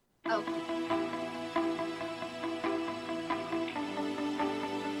Okay.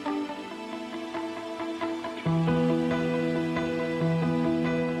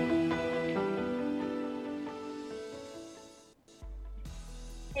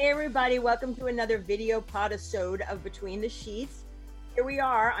 Hey everybody, welcome to another video podisode of Between the Sheets. Here we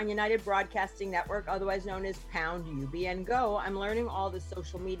are on United Broadcasting Network, otherwise known as Pound UBN Go. I'm learning all the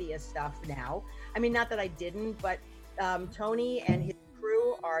social media stuff now. I mean, not that I didn't, but Tony and his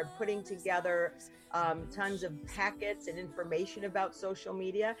crew are putting together tons of packets and information about social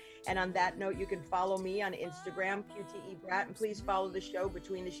media. And on that note, you can follow me on Instagram, QTE Brat, and please follow the show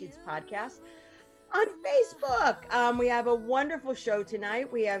Between the Sheets podcast on Facebook. We have a wonderful show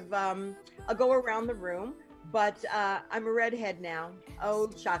tonight. We have a go around the room, but I'm a redhead now.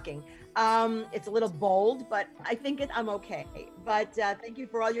 Oh, shocking. It's a little bold, but I think I'm okay. But thank you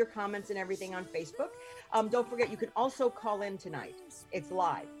for all your comments and everything on Facebook. Don't forget, you can also call in tonight. It's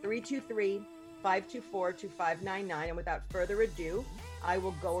live, 323-524-2599. And without further ado, I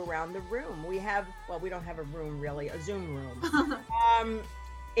will go around the room. We don't have a room really, a Zoom room.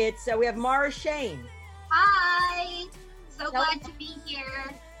 We have Mara Shane. Hi. So glad to be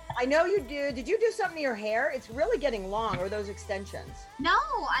here. I know you do. Did you do something to your hair? It's really getting long, or those extensions? No,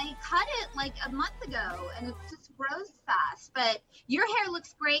 I cut it like a month ago and it just grows fast. But your hair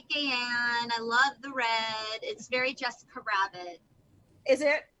looks great, Gayanne. I love the red. It's very Jessica Rabbit. Is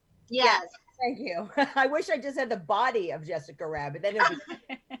it? Yes. Thank you. I wish I just had the body of Jessica Rabbit. Then it'd be...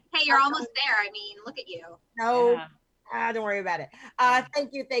 Hey, you're almost there. I mean, look at you. No. Yeah. Don't worry about it.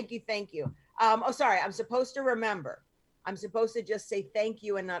 Thank you. Sorry. I'm supposed to remember. I'm supposed to just say thank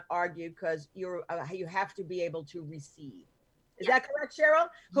you and not argue because you have to be able to receive. Is that correct, Cheryl?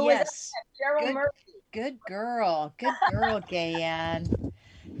 Who is that? Cheryl Murphy. Good girl, Gayanne.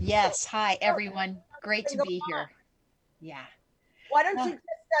 Yes. Hi, everyone. Great to be here. Yeah. Why don't you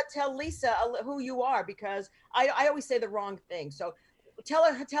just tell Lisa who you are? Because I always say the wrong thing. So tell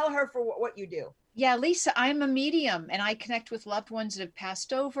her for what you do. Yeah, Lisa, I'm a medium and I connect with loved ones that have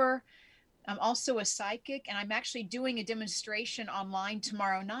passed over. I'm also a psychic and I'm actually doing a demonstration online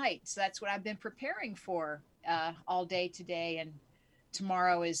tomorrow night. So that's what I've been preparing for all day today. And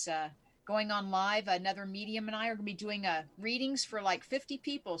tomorrow is going on live. Another medium and I are going to be doing readings for like 50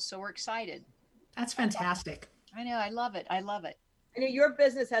 people. So we're excited. That's fantastic. I know. I love it. I know your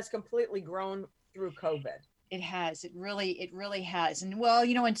business has completely grown through COVID. It has. It really has. And well,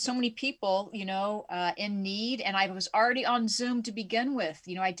 and so many people, in need. And I was already on Zoom to begin with.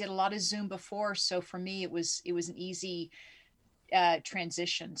 I did a lot of Zoom before. So for me, it was an easy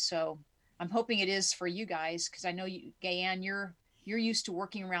transition. So I'm hoping it is for you guys, because I know you, Gayanne, you're used to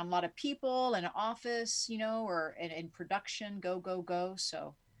working around a lot of people in an office, or in production, go.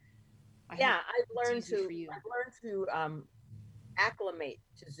 So I've learned to acclimate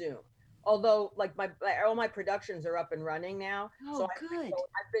to Zoom. Although, like all my productions are up and running now. Oh, good.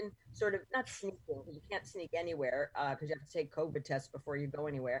 I've been sort of not sneaking, because you can't sneak anywhere because you have to take COVID tests before you go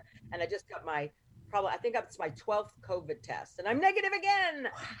anywhere. And I just got I think it's my 12th COVID test, and I'm negative again.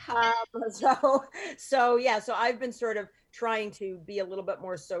 So I've been sort of trying to be a little bit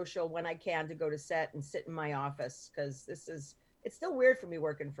more social when I can, to go to set and sit in my office, because it's still weird for me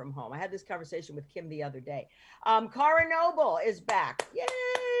working from home. I had this conversation with Kim the other day. Cara Noble is back. Yay!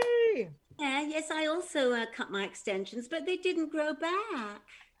 Yeah, yes, I also cut my extensions, but they didn't grow back.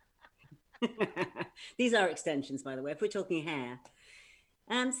 These are extensions, by the way, if we're talking hair.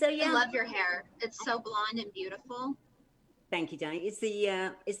 I love your hair. It's so blonde and beautiful. Thank you, Danny. It's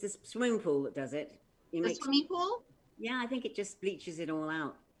the swimming pool that does it. Swimming pool? Yeah, I think it just bleaches it all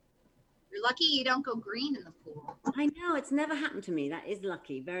out. You're lucky you don't go green in the pool. I know, it's never happened to me. That is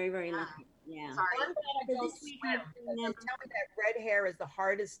lucky. Very, very lucky. Yeah. Sorry. This week, they tell me that red hair is the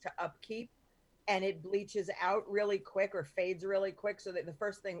hardest to upkeep, and it bleaches out really quick or fades really quick. So that the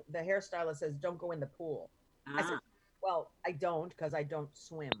first thing the hairstylist says, don't go in the pool. I said, well, I don't, because I don't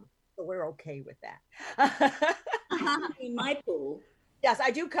swim. So we're okay with that. In my pool. Yes,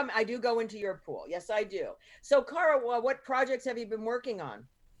 I do go into your pool. Yes, I do. So Cara, what projects have you been working on?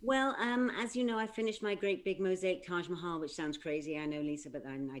 Well, as you know, I finished my great big mosaic Taj Mahal, which sounds crazy, I know, Lisa, but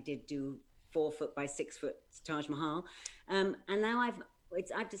then I did do 4 foot by 6 foot Taj Mahal. And now I've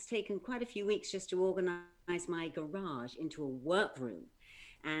just taken quite a few weeks just to organize my garage into a workroom.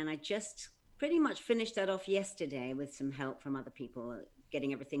 And I just pretty much finished that off yesterday with some help from other people,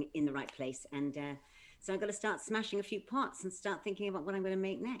 getting everything in the right place. And so I've got to start smashing a few pots and start thinking about what I'm going to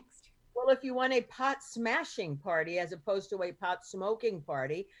make next. Well, if you want a pot smashing party as opposed to a pot smoking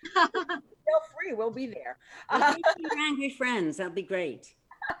party, feel free. We'll be there. Your angry friends. That'll be great.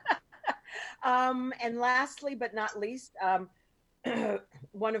 And lastly, but not least,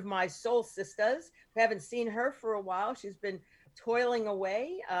 one of my soul sisters. We haven't seen her for a while. She's been toiling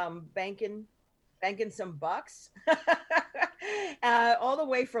away, banking some bucks. All the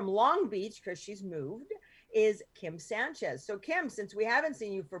way from Long Beach, because she's moved, is Kim Sanchez. So Kim, since we haven't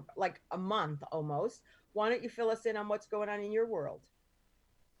seen you for like a month almost, why don't you fill us in on what's going on in your world?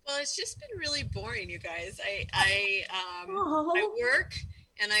 Well, it's just been really boring, you guys. I work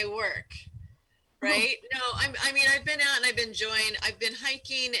and I work, right? No, I mean, I've been out and I've been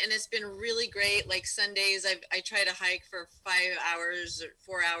hiking, and it's been really great. Like Sundays, I try to hike for 5 hours or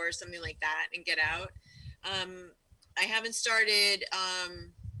 4 hours, something like that, and get out. I haven't started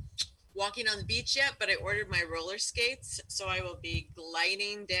walking on the beach yet, but I ordered my roller skates, so I will be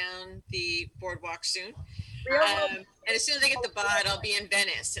gliding down the boardwalk soon. And as soon as I get the bod, I'll be in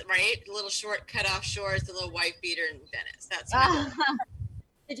Venice, right? A little short cut off shorts, a little white beater in Venice. That's my goal.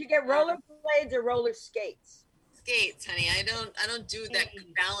 Did you get roller blades or roller skates? Skates, honey. I don't do that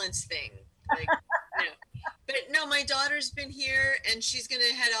balance thing. Like, you know. But no, my daughter's been here and she's going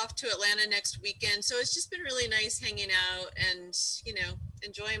to head off to Atlanta next weekend. So it's just been really nice hanging out and, you know,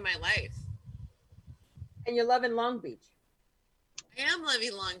 enjoying my life. And you're loving Long Beach. I am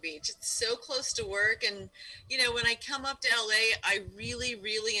loving Long Beach. It's so close to work. And, you know, when I come up to LA, I really,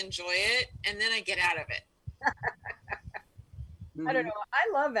 really enjoy it. And then I get out of it. I don't know.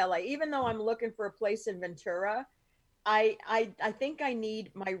 I love LA, even though I'm looking for a place in Ventura. I think I need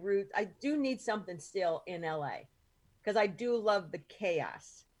my roots. I do need something still in LA because I do love the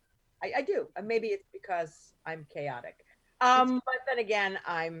chaos. I do. Maybe it's because I'm chaotic. But then again,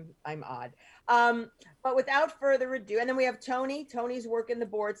 I'm odd. But without further ado, and then we have Tony. Tony's working the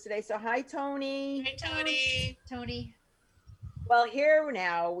boards today. So hi, Tony. Hi, Tony. Tony. Well, here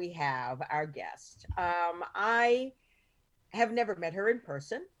now we have our guest. I have never met her in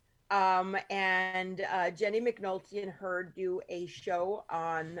person. And Jenny McNulty and her do a show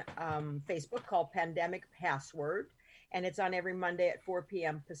on Facebook called Pandemic Password. And it's on every Monday at 4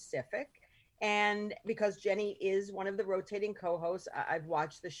 p.m. Pacific. And because Jenny is one of the rotating co-hosts, I've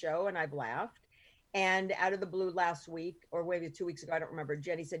watched the show and I've laughed. And out of the blue last week, or maybe 2 weeks ago, I don't remember,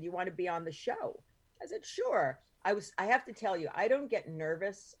 Jenny said, "You want to be on the show?" I said, "Sure." I have to tell you, I don't get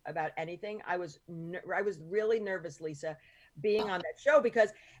nervous about anything. I was really nervous, Lisa, being on that show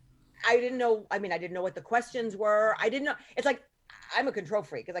because I didn't know. I mean, I didn't know what the questions were. I didn't know. It's like, I'm a control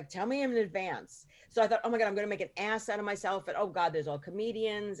freak. It's like, tell me in advance. So I thought, oh my God, I'm going to make an ass out of myself. And oh God, there's all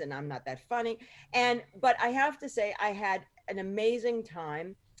comedians and I'm not that funny. But I have to say, I had an amazing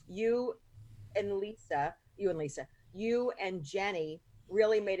time. You and Jenny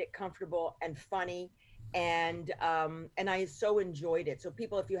really made it comfortable and funny. And I so enjoyed it. So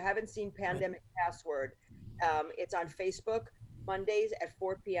people, if you haven't seen Pandemic Password, it's on Facebook, Mondays at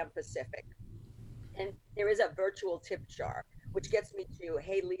 4 p.m. Pacific. And there is a virtual tip jar, which gets me to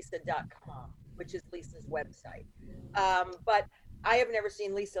heylisa.com, which is Lisa's website. But I have never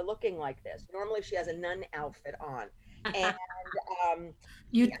seen Lisa looking like this. Normally she has a nun outfit on. And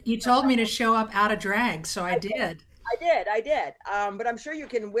you told me to show up out of drag, so I did. I did. But I'm sure you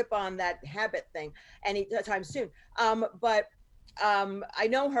can whip on that habit thing anytime soon. But I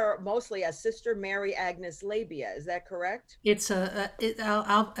know her mostly as Sister Mary Agnes Labia. Is that correct? It's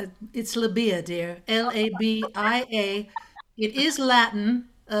it's Labia, dear. Labia. It is Latin.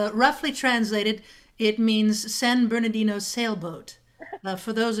 Roughly translated, it means San Bernardino sailboat.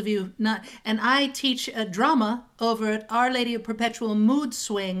 For those of you not, and I teach drama over at Our Lady of Perpetual Mood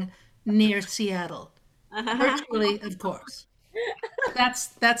Swing near Seattle. Virtually, of course.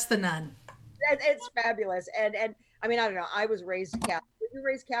 That's the nun. It's fabulous. And I mean, I don't know. I was raised Catholic. Were you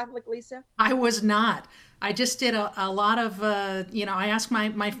raised Catholic, Lisa? I was not. I just did a lot of, I asked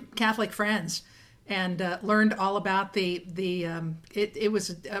my Catholic friends and learned all about it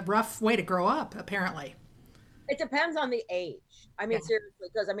was a rough way to grow up, apparently. It depends on the age. I mean, seriously,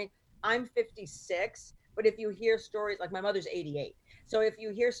 because I mean, I'm 56, but if you hear stories, like my mother's 88. So if you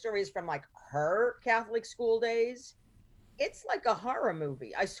hear stories from like her Catholic school days, it's like a horror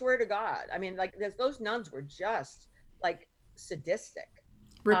movie. I swear to God. I mean, like those nuns were just like sadistic.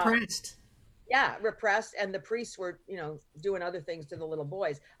 Repressed. Repressed. And the priests were, doing other things to the little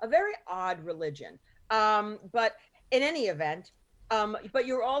boys. A very odd religion. But in any event, but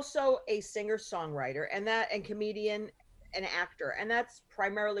you're also a singer-songwriter and comedian and actor. And that's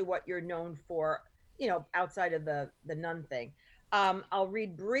primarily what you're known for, outside of the nun thing. I'll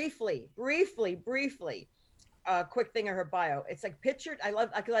read briefly, a quick thing of her bio. It's like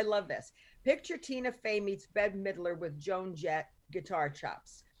I love this. Picture Tina Fey meets Bette Midler with Joan Jett guitar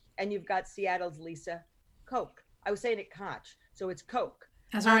chops. And you've got Seattle's Lisa Coke. I was saying it Koch, so it's Coke.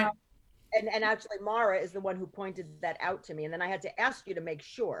 That's right. and actually Mara is the one who pointed that out to me. And then I had to ask you to make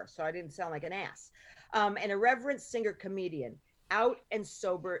sure, so I didn't sound like an ass. An irreverent singer comedian, out and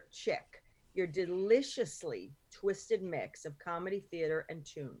sober chick. Your deliciously twisted mix of comedy, theater, and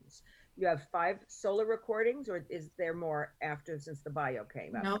tunes. You have 5 solo recordings, or is there more after since the bio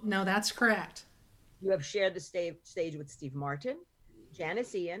came out? No, that's correct. You have shared the stage with Steve Martin,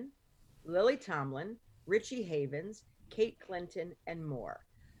 Janice Ian, Lily Tomlin, Richie Havens, Kate Clinton, and more.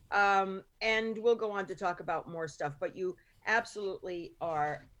 And we'll go on to talk about more stuff, but you absolutely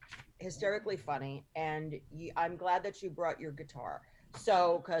are hysterically funny, and I'm glad that you brought your guitar.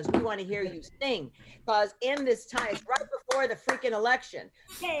 So, because we want to hear you sing, because in this time, it's right before the freaking election.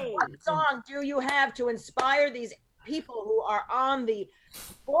 Hey. What song do you have to inspire these people who are on the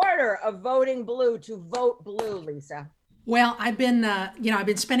border of voting blue to vote blue, Lisa? Well, I've been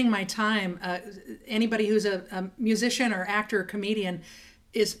spending my time. Anybody who's a musician or actor or comedian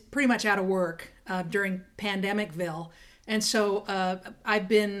is pretty much out of work during Pandemicville. And so I've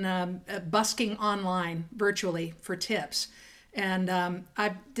been busking online virtually for tips. And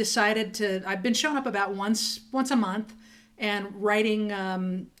I've decided I've been showing up about once a month and writing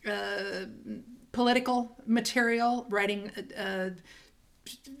political material, writing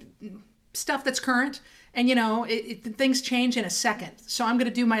stuff that's current. And, things change in a second. So I'm going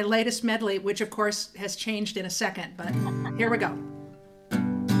to do my latest medley, which, of course, has changed in a second. But here we go.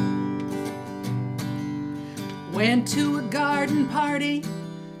 Went to a garden party,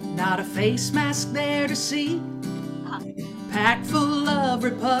 not a face mask there to see. Packed full of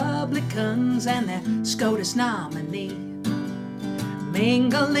Republicans and their SCOTUS nominee.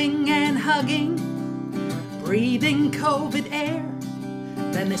 Mingling and hugging, breathing COVID air.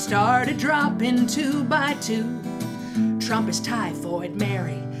 Then they started dropping 2 by 2. Trump is typhoid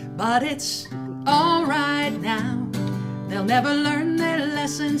Mary, but it's all right now. They'll never learn their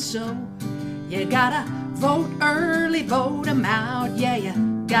lesson, so you gotta vote early, vote 'em out. Yeah, you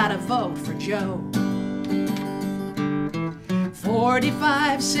gotta vote for Joe.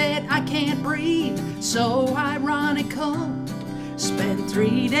 45 said I can't breathe, so ironical. Spent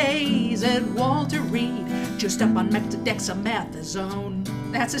 3 days at Walter Reed, just up on metadexamethasone.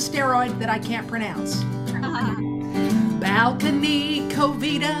 That's a steroid that I can't pronounce. Balcony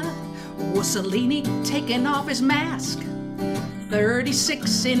Covita, Mussolini taking off his mask.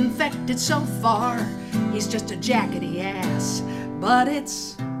 36 infected so far, he's just a jackety ass. But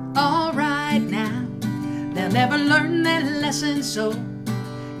it's all right now. They'll never learn their lesson, so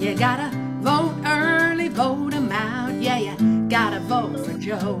you gotta vote early, vote 'em out. Yeah, you gotta vote for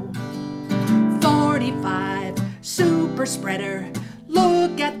Joe. 45, super spreader.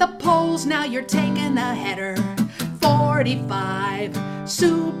 Look at the polls, now you're taking a header. 45,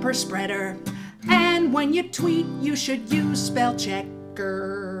 super spreader. And when you tweet, you should use spell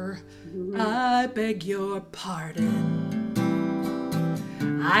checker. I beg your pardon.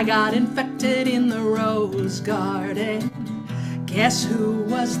 I got infected in the Rose Garden. Guess who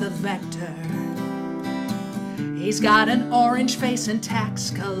was the vector? He's got an orange face and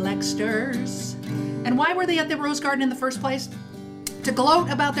tax collectors. And why were they at the Rose Garden in the first place? To gloat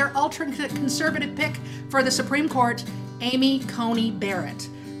about their ultra-conservative pick for the Supreme Court, Amy Coney Barrett,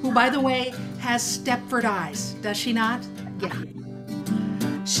 who, by the way, has Stepford eyes. Does she not? Yeah.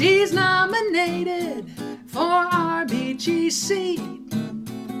 She's nominated for RBGC.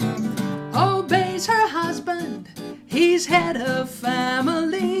 Obeys her husband, he's head of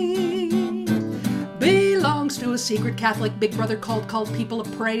family. Belongs to a secret Catholic big brother cult called People of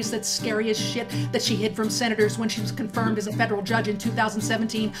Praise that's scary as shit, that she hid from senators when she was confirmed as a federal judge in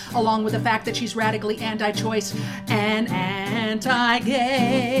 2017, along with the fact that she's radically anti-choice and anti-gay.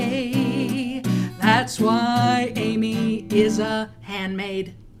 That's why Amy is a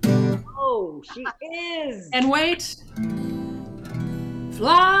handmaid. Oh, she is. And wait.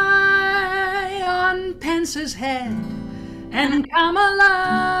 Fly on Pence's head and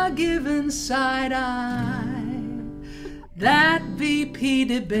Kamala given side eye. That VP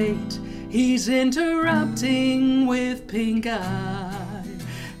debate he's interrupting with pink eye.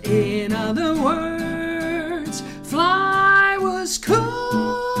 In other words, Fly was cool.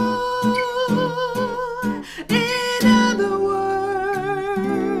 In other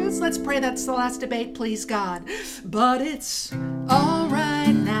words, let's pray that's the last debate, please God. But it's all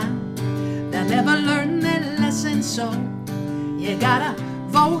right now. They'll never learn their lesson, so you gotta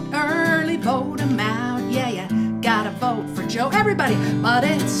vote early, vote 'em out. Yeah, you gotta vote for Joe. Everybody, but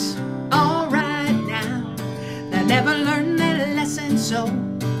it's all right now. They'll never learn their lesson, so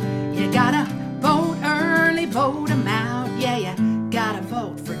you gotta vote early, vote 'em out. Yeah, you gotta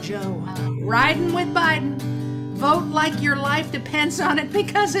vote for Joe. Riding with Biden, Vote like your life depends on it,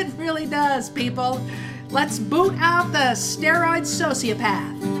 because it really does, people. Let's boot out the steroid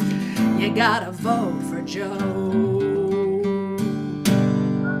sociopath. You gotta vote for Joe.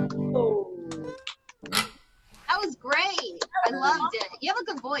 That was great. I loved it. You have a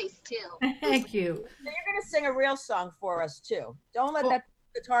good voice too. Thank you. So you're gonna sing a real song for us too. Don't let that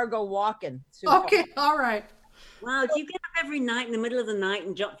guitar go walking. Okay, all right. Wow, do you get up every night in the middle of the night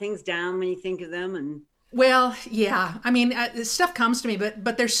and jot things down when you think of them? And Well, yeah. I mean, stuff comes to me,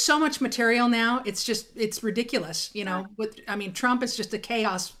 but there's so much material now. It's ridiculous. You know, Trump is just a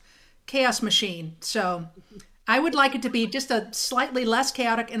chaos machine. So I would like it to be just a slightly less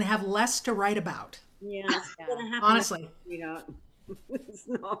chaotic and have less to write about. yeah, it's gonna happen. Honestly. It's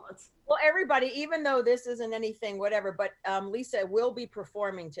not. Well, everybody, even though this isn't anything, whatever, but Lisa will be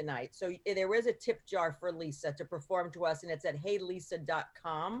performing tonight. So there is a tip jar for Lisa to perform to us, and it's at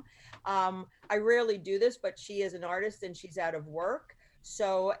heylisa.com. I rarely do this, but she is an artist and she's out of work.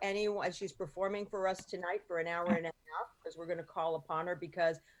 So anyone, she's performing for us tonight for an hour and a half, because we're going to call upon her,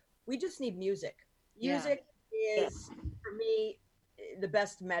 because we just need music. Music is, for me, the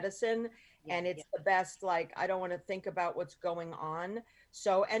best medicine. And it's the best, like, I don't want to think about what's going on.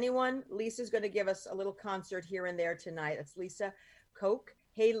 So anyone, Lisa's going to give us a little concert here and there tonight. That's Lisa Koch,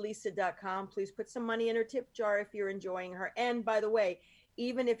 heylisa.com. Please put some money in her tip jar if you're enjoying her. And by the way,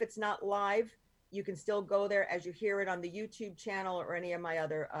 even if it's not live, you can still go there as you hear it on the YouTube channel or any of the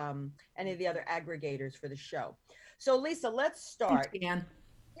other aggregators for the show. So Lisa, let's start. Thanks, Ann.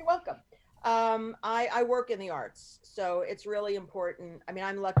 You're welcome. I work in the arts, so it's really important. I mean,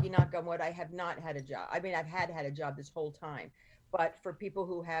 I'm lucky, knock on wood, I have not had a job. I mean, I've had a job this whole time, but for people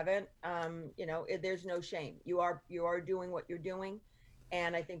who haven't, there's no shame. You are doing what you're doing,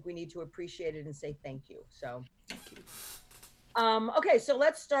 and I think we need to appreciate it and say thank you. So, okay, so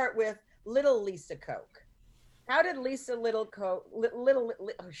let's start with little Lisa Koch. How did Lisa Little Koch,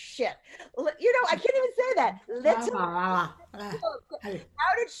 oh shit, I can't even say that.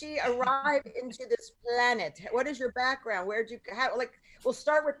 How did she arrive into this planet? What is your background? We'll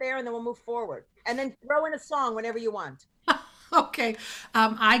start with there and then we'll move forward. And then throw in a song whenever you want. Okay.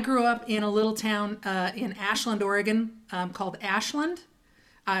 I grew up in a little town in Ashland, Oregon, called Ashland.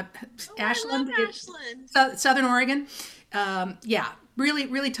 Ashland, Southern Oregon. Really,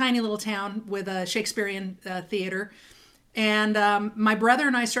 really tiny little town with a Shakespearean theater. And my brother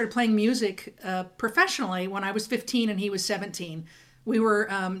and I started playing music professionally when I was 15 and he was 17. We were,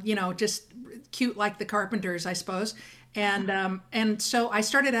 just cute like the Carpenters, I suppose. And so I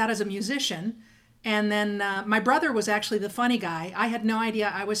started out as a musician. And then my brother was actually the funny guy. I had no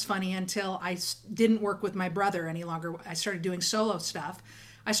idea I was funny until I didn't work with my brother any longer. I started doing solo stuff.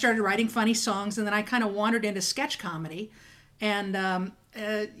 I started writing funny songs, and then I kind of wandered into sketch comedy. And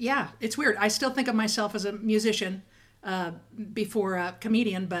it's weird. I still think of myself as a musician before a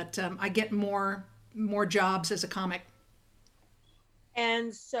comedian, but I get more jobs as a comic.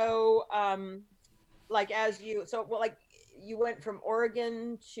 And so, you went from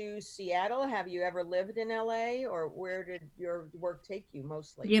Oregon to Seattle. Have you ever lived in LA, or where did your work take you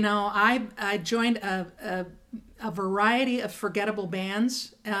mostly? I joined a variety of forgettable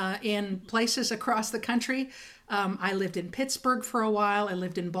bands in places across the country. I lived in Pittsburgh for a while. I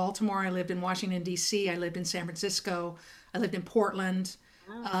lived in Baltimore. I lived in Washington, D.C. I lived in San Francisco. I lived in Portland.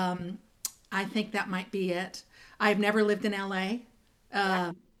 I think that might be it. I've never lived in L.A.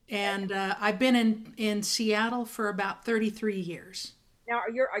 And I've been in Seattle for about 33 years. Now,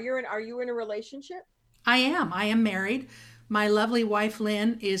 are you in a relationship? I am married. My lovely wife,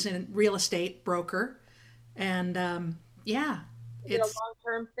 Lynn, is a real estate broker. And it's a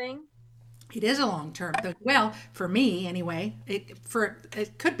long-term thing. It is a long-term. Well, for me anyway, it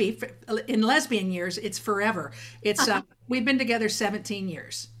could be in lesbian years. It's forever. It's we've been together 17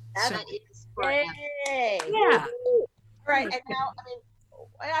 years. That is forever. Hey. Yeah. All right. And now,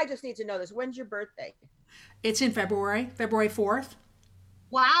 I just need to know this. When's your birthday? It's in February 4th.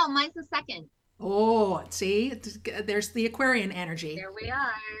 Wow, mine's the 2nd. Oh, see, there's the Aquarian energy. There we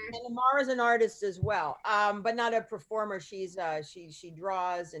are. And Amara's an artist as well, but not a performer. She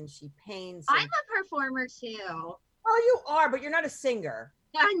draws and she paints. I'm a performer too. Oh, you are, but you're not a singer.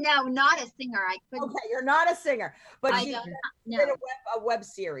 No, not a singer. I couldn't. Okay, you're not a singer, but I she did a web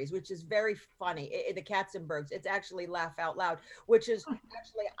series, which is very funny. The Katzenbergs. It's actually Laugh Out Loud, which is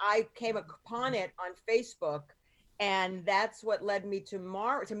actually, I came upon it on Facebook. And that's what led me to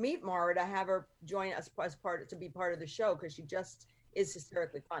meet Mara, to have her join us to be part of the show, because she just is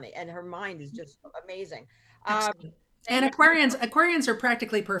hysterically funny and her mind is just amazing. And Aquarians are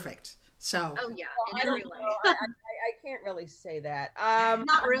practically perfect. So. Oh yeah, I can't really say that.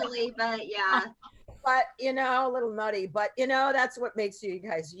 Not really, but yeah. but a little nutty, but that's what makes you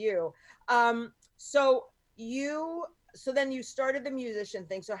guys you. So then you started the musician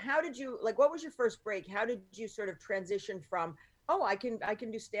thing. So how did you, like, what was your first break? How did you sort of transition from, oh, I can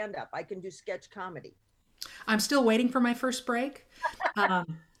do stand up, I can do sketch comedy? I'm still waiting for my first break. I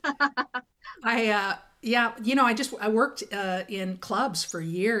worked in clubs for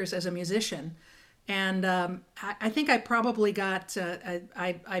years as a musician, and I think I probably got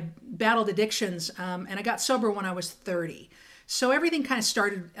I battled addictions, and I got sober when I was 30. So everything kind of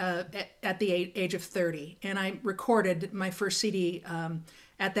started at the age of 30, and I recorded my first CD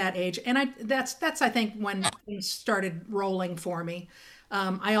at that age, and that's I think when things started rolling for me.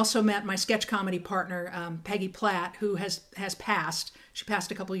 I also met my sketch comedy partner, Peggy Platt, who has passed. She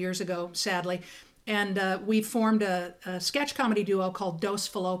passed a couple years ago, sadly. And we formed a sketch comedy duo called Dos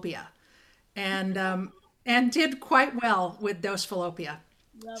Fallopia, and did quite well with Dos Fallopia.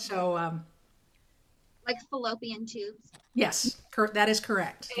 So, like fallopian tubes. yes, that is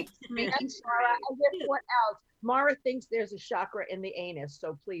correct. And Mara, I guess what else? Mara thinks there's a chakra in the anus,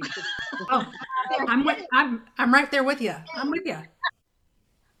 so please. Oh, I'm right there with you. I'm with you.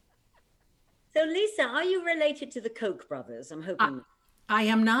 So, Lisa, are you related to the Koch brothers? I'm hoping. I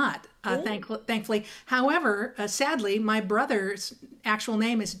am not, thankfully. However, sadly, my brother's actual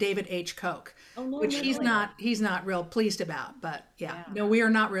name is David H. Koch, which he's not real pleased about. But yeah, no, we are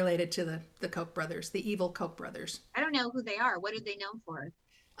not related to the Koch brothers, the evil Koch brothers. I don't know who they are. What are they known for?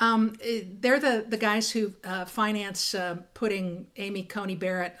 They're the guys who finance putting Amy Coney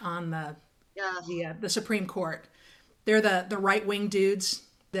Barrett on the Supreme Court. They're the right-wing dudes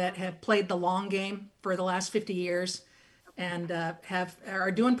that have played the long game for the last 50 years. And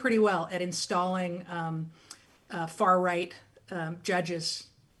are doing pretty well at installing far right judges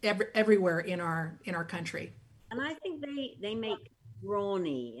everywhere in our country. And I think they make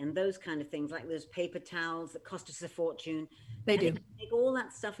brawny and those kind of things, like those paper towels that cost us a fortune. They do. They make all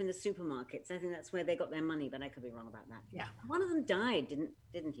that stuff in the supermarkets. I think that's where they got their money, but I could be wrong about that. Yeah. One of them died,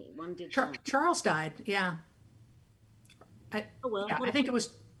 didn't he? One did. Charles died. Yeah. I think it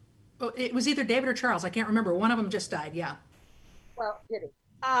was either David or Charles. I can't remember. One of them just died. Yeah. Well, did he?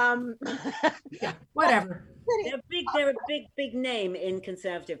 Yeah, whatever. They're a big name in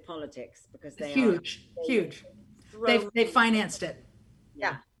conservative politics because they huge. They financed it.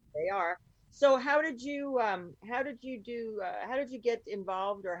 Yeah, they are. So how did you get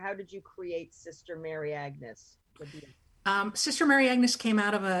involved, or how did you create Sister Mary Agnes? Sister Mary Agnes came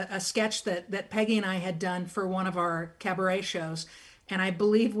out of a sketch that Peggy and I had done for one of our cabaret shows. And I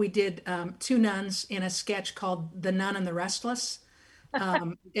believe we did two nuns in a sketch called The Nun and the Restless.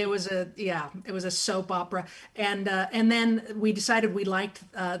 It was a soap opera, and then we decided we liked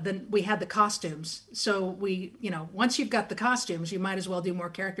we had the costumes. So once you've got the costumes, you might as well do more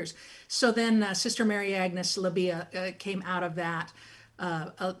characters. So then Sister Mary Agnes Labia came out of that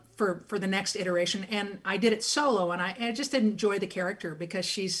for the next iteration, and I did it solo, and I just didn't enjoy the character because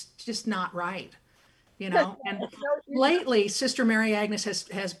she's just not right. And lately Sister Mary Agnes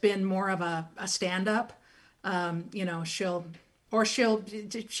has been more of a stand-up.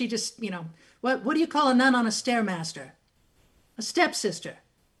 She just, what do you call a nun on a stairmaster? A stepsister.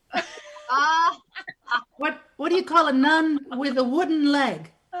 What do you call a nun with a wooden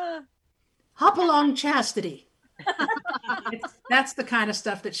leg? Hop along chastity. That's the kind of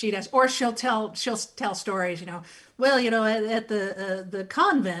stuff that she does. Or she'll tell stories, at the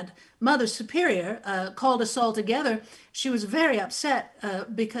convent, Mother Superior called us all together. She was very upset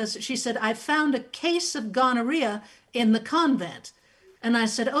because she said, I found a case of gonorrhea in the convent. And I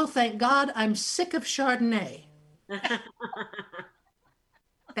said, oh, thank God, I'm sick of Chardonnay.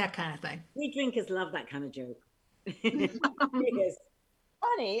 That kind of thing. We drinkers love that kind of joke.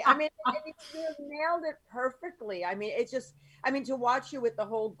 Funny. I mean, you nailed it perfectly. I mean, to watch you with the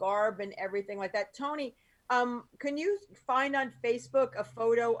whole garb and everything like that. Tony, can you find on Facebook a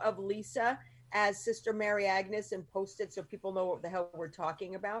photo of Lisa as Sister Mary Agnes and post it so people know what the hell we're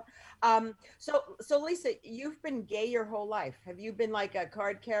talking about? So Lisa, you've been gay your whole life. Have you been like a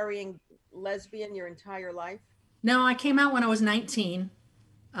card-carrying lesbian your entire life? No, I came out when I was 19.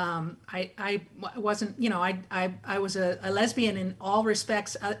 I wasn't, I was a lesbian in all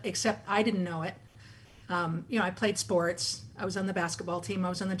respects, except I didn't know it. I played sports. I was on the basketball team. I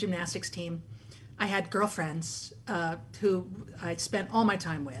was on the gymnastics team. I had girlfriends who I spent all my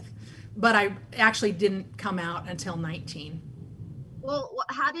time with, but I actually didn't come out until 19. Well,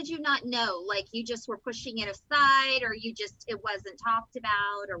 how did you not know? Like, you just were pushing it aside, or it wasn't talked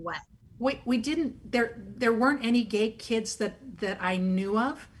about, or what? We didn't, there weren't any gay kids that I knew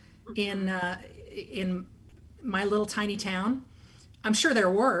of in my little tiny town. I'm sure there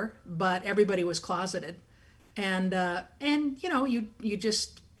were, but everybody was closeted. And you know, you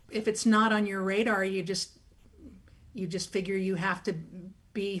just, if it's not on your radar, you just figure you have to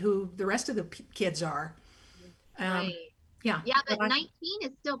be who the rest of the kids are. Right. Yeah. Yeah, but 19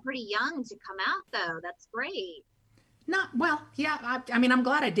 is still pretty young to come out, though. That's great. Not well. Yeah. I mean, I'm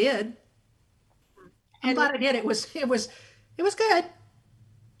glad I did. I'm glad I did. It was good.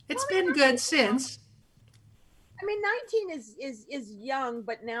 It's been good since. I mean, 19 is young,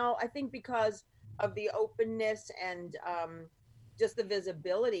 but now I think because of the openness and just the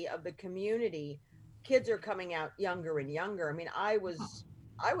visibility of the community, kids are coming out younger and younger. I mean, I was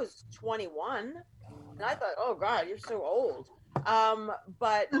 21, and I thought, oh God, you're so old.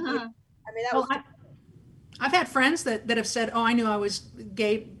 But you know, I mean, that was. I've had friends that have said, "Oh, I knew I was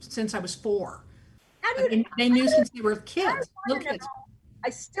gay since I was 4." How do you, they knew since they were kids, little kids. I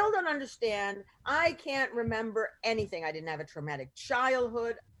still don't understand. I can't remember anything. I didn't have a traumatic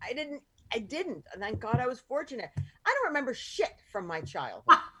childhood. I didn't. And thank God I was fortunate. I don't remember shit from my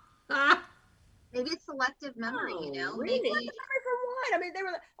childhood. Maybe it's selective memory, you know? Really? Maybe. Memory for what? I mean, they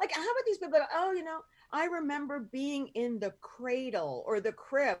were like, how about these people that, oh, you know, I remember being in the cradle or the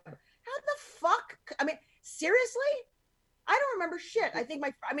crib. How the fuck? I mean, seriously? I don't remember shit. I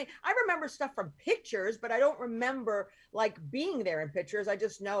remember stuff from pictures, but I don't remember like being there in pictures. I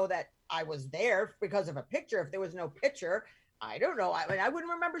just know that I was there because of a picture. If there was no picture, I don't know. I mean, I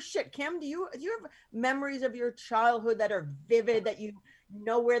wouldn't remember shit. Kim, do you have memories of your childhood that are vivid, that you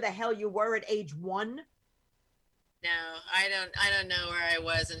know where the hell you were at age 1? No, I don't know where I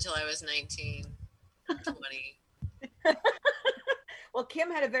was until I was 19, 20. Well,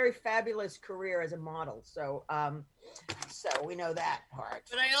 Kim had a very fabulous career as a model, so we know that part.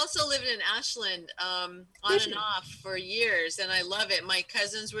 But I also lived in Ashland on and off for years, and I love it. My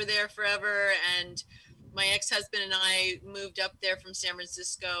cousins were there forever, and my ex-husband and I moved up there from San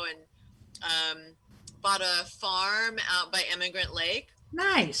Francisco and bought a farm out by Emigrant Lake.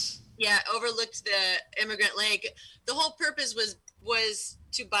 Nice. Yeah, overlooked the Emigrant Lake. The whole purpose was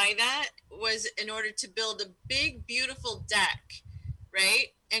to buy that, was in order to build a big, beautiful deck,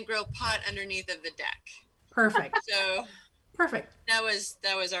 right? And grow pot underneath of the deck. Perfect. So perfect. That was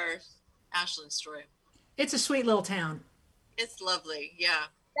our Ashland story. It's a sweet little town. It's lovely. Yeah.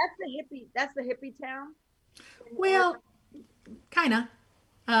 That's the hippie town. Well, kind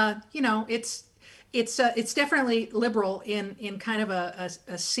of. You know, it's definitely liberal in kind of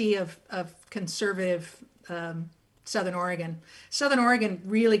a sea of conservative Southern Oregon. Southern Oregon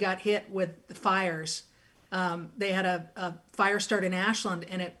really got hit with the fires. They had a fire start in Ashland,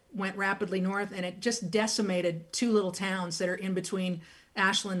 and it went rapidly north, and it just decimated 2 little towns that are in between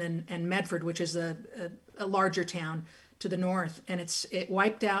Ashland and Medford, which is a larger town to the north, and it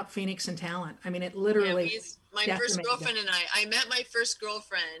wiped out Phoenix and Talent. I mean, it literally. My first girlfriend and I met my first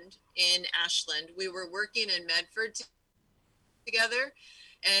girlfriend in Ashland. We were working in Medford together,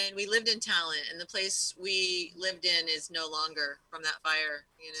 and we lived in Talent, and the place we lived in is no longer from that fire,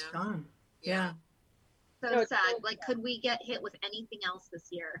 you know. It's gone. Yeah. So sad. Like, could we get hit with anything else this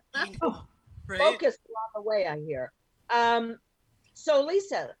year? Oh, right? Focus on the way, I hear. So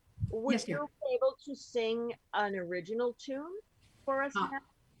Lisa, would you be able to sing an original tune for us now?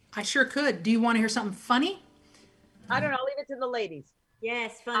 I sure could. Do you want to hear something funny? I don't know. I'll leave it to the ladies.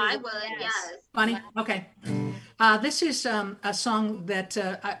 Yes, funny. I would, yes. Funny? Okay. This is a song that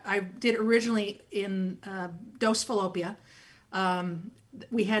I did originally in Dos Fallopia.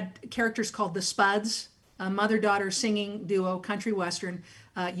 We had characters called the Spuds, a mother-daughter singing duo, country western,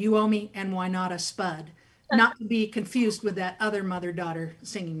 You Owe Me and Why Not a Spud. Not to be confused with that other mother-daughter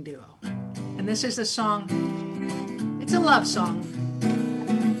singing duo. And this is the song, it's a love song.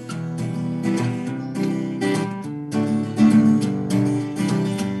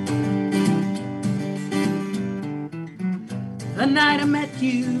 The night I met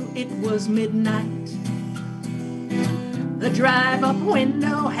you, it was midnight. The drive-up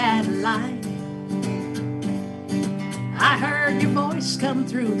window had a light. I heard your voice come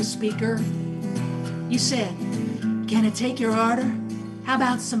through the speaker. You said, can I take your order? How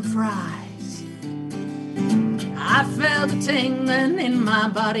about some fries? I felt a tingling in my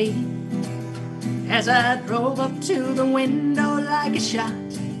body as I drove up to the window like a shot.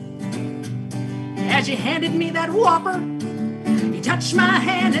 As you handed me that Whopper, you touched my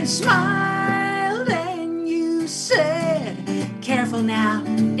hand and smiled, and you said, careful now,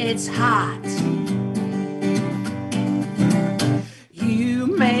 it's hot. You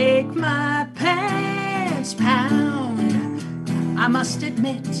make my pants pound. I must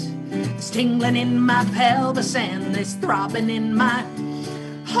admit, there's tingling in my pelvis and there's throbbing in my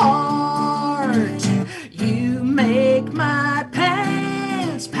heart. You make my pants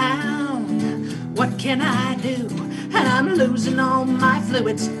I'm losing all my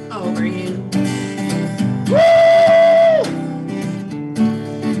fluids over you. Woo!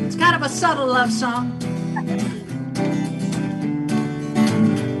 It's kind of a subtle love song.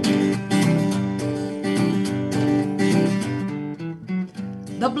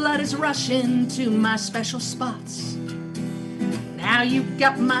 The blood is rushing to my special spots. Now you've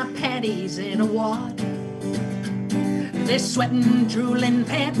got my panties in a wad. This sweating, drooling,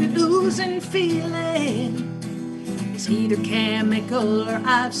 panting, oozing feeling is either chemical or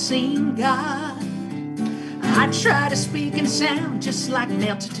I've seen God. I try to speak and sound just like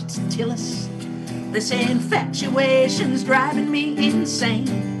melted Tillis. This infatuation's driving me insane.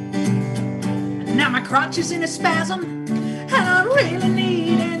 Now my crotch is in a spasm, and I really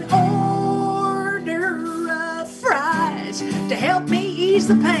need an order of fries to help me ease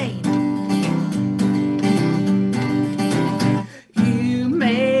the pain. You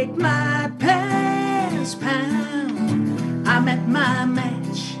make my pants pound. I'm at my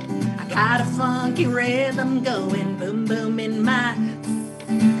match. I got a funky rhythm going, boom boom in my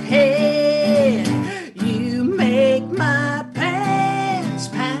head. You make my pants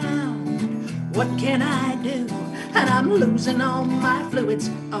pound. What can I do? And I'm losing all my fluids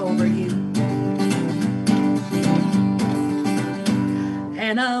over you.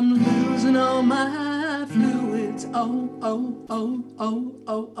 And I'm losing all my fluids. Oh, oh, oh, oh,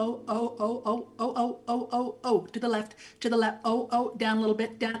 oh, oh, oh, oh, oh, oh, oh, oh, oh, oh, to the left, oh, oh, down a little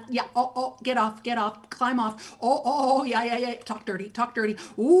bit, down, yeah, oh, get off, climb off, oh, yeah, talk dirty,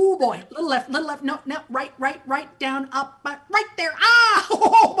 ooh, boy, little left, no, right, down, up, right there, ah,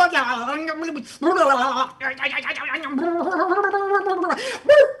 oh, my God,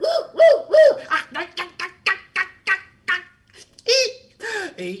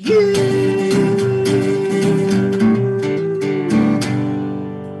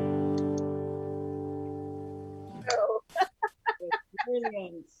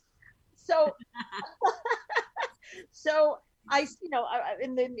 Brilliant. So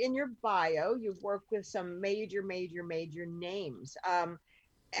in your bio, you've worked with some major names. How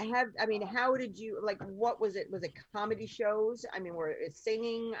did you, like, what was it? Was it comedy shows? I mean, were it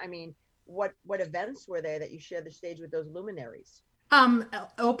singing? I mean, what events were there that you shared the stage with those luminaries?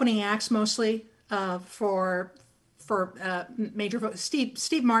 Opening acts mostly, for major.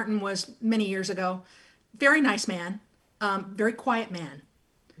 Steve Martin was many years ago. Very nice man, very quiet man.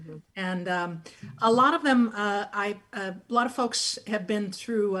 Mm-hmm. And a lot of them, a lot of folks have been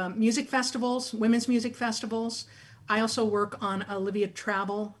through music festivals, women's music festivals. I also work on Olivia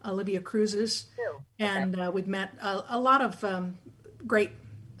Cruises, and we've met a lot of great,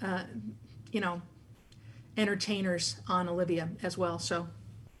 entertainers on Olivia as well. So,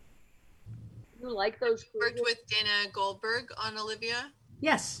 you like those? Worked with Dana Goldberg on Olivia.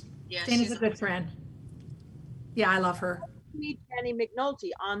 Yes, yeah, Dana's a good friend. Yeah, I love her. Meet Jenny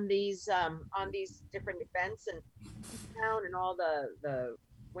McNulty on these different events and town and all the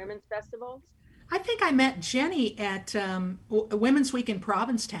women's festivals. I think I met Jenny at Women's Week in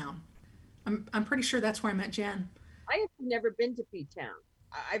Provincetown. I'm pretty sure that's where I met Jen. I have never been to P-Town.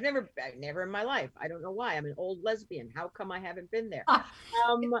 I've never in my life. I don't know why. I'm an old lesbian. How come I haven't been there?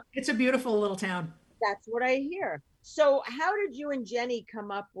 It's a beautiful little town. That's what I hear. So how did you and Jenny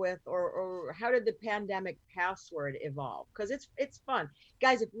come up with, or how did the pandemic password evolve? Because it's fun.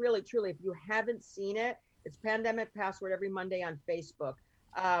 Guys, if really, truly, if you haven't seen it, it's Pandemic Password every Monday on Facebook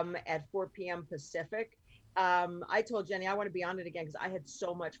at 4 p.m. Pacific. I told Jenny I want to be on it again because I had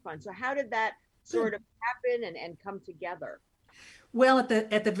so much fun. So how did that sort of happen and come together? Well,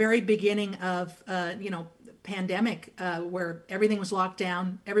 at the very beginning of pandemic, where everything was locked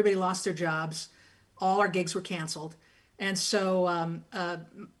down, everybody lost their jobs, all our gigs were canceled, and so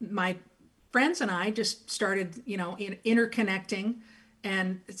my friends and I just started, interconnecting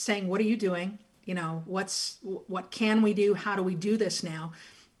and saying, "What are you doing? What can we do? How do we do this now?"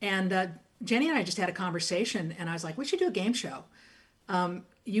 And Jenny and I just had a conversation, and I was like, "We should do a game show.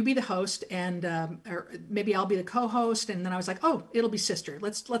 You be the host, and or maybe I'll be the co-host." And then I was like, "Oh, it'll be Sister.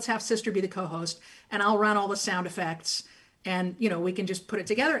 Let's have Sister be the co-host, and I'll run all the sound effects, and we can just put it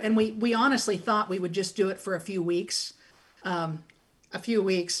together." And we honestly thought we would just do it for a few weeks until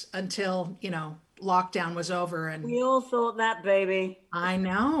lockdown was over. And we all thought that, baby. I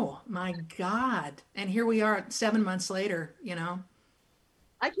know, my God. And here we are 7 months later.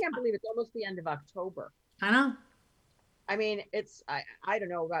 I can't believe it's almost the end of October. I know. I mean, I don't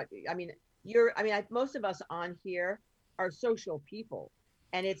know about you. I mean, most of us on here are social people,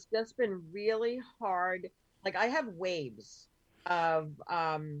 and it's just been really hard. Like, I have waves of,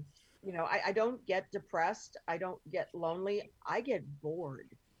 I don't get depressed. I don't get lonely. I get bored.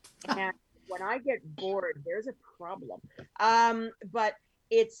 And when I get bored, there's a problem. But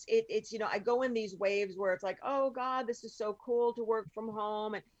it's I go in these waves where it's like, oh God, this is so cool to work from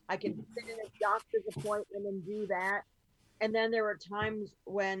home, and I can sit in a doctor's appointment and do that. And then there are times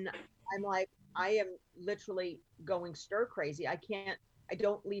when I'm like, I am literally going stir crazy. I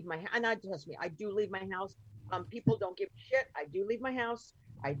don't leave my house. And not just me, I do leave my house. People don't give a shit. I do leave my house.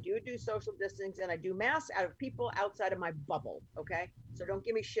 I do social distancing, and I do masks out of people outside of my bubble. Okay. So don't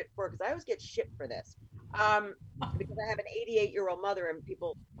give me shit for it, because I always get shit for this. Because I have an 88-year-old mother, and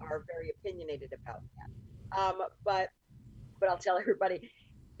people are very opinionated about that. But I'll tell everybody,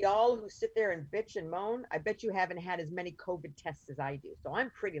 y'all who sit there and bitch and moan, I bet you haven't had as many COVID tests as I do. So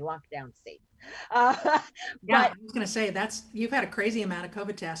I'm pretty locked down safe. Yeah, But I was going to say you've had a crazy amount of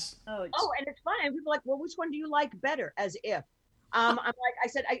COVID tests. and it's fun. And people are like, well, which one do you like better? As if. I'm like, I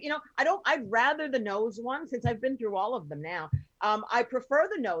said, I'd rather the nose one, since I've been through all of them now. I prefer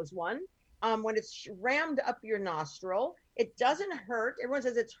the nose one. When it's rammed up your nostril, it doesn't hurt. Everyone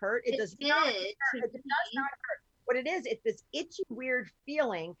says it's hurt. It does not hurt. It does not hurt. What it is, it's this itchy, weird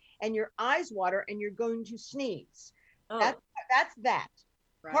feeling, and your eyes water, and you're going to sneeze. Oh. That's that.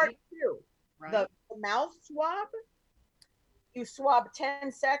 Right. Part two, Right. the mouth swab. You swab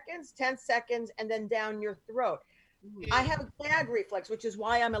 10 seconds, and then down your throat. I have a gag reflex, which is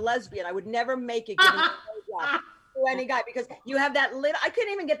why I'm a lesbian. I would never make it give a blowjob to any guy, because you have that little, I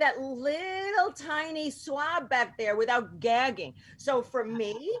couldn't even get that little tiny swab back there without gagging. So for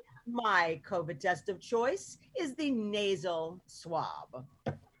me, my COVID test of choice is the nasal swab.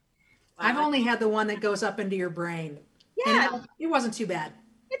 I've only had the one that goes up into your brain. Yeah. And it wasn't too bad.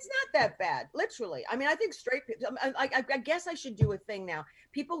 It's not that bad, literally. I mean, I think straight people, I guess I should do a thing now.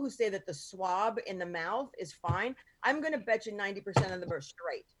 People who say that the swab in the mouth is fine, I'm going to bet you 90% of them are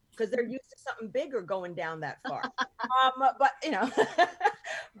straight, because they're used to something bigger going down that far. But,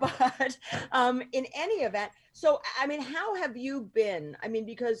 in any event, so, I mean, how have you been? I mean,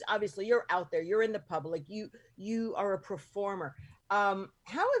 because obviously you're out there, you're in the public, you are a performer. How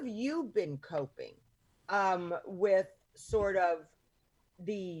have you been coping with sort of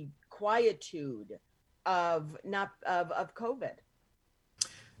the quietude of COVID?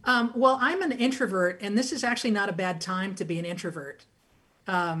 Well, I'm an introvert, and this is actually not a bad time to be an introvert.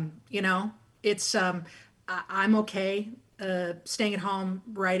 It's I'm okay staying at home,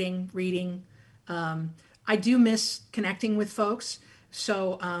 writing, reading. I do miss connecting with folks,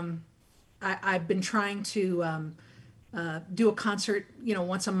 so I've been trying to do a concert,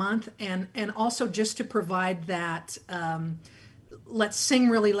 once a month, and also just to provide that. Let's sing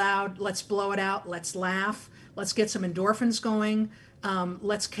really loud. Let's blow it out. Let's laugh. Let's get some endorphins going.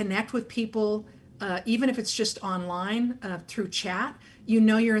 Let's connect with people, even if it's just online through chat.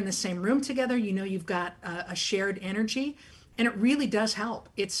 You're in the same room together. You've got a shared energy, and it really does help.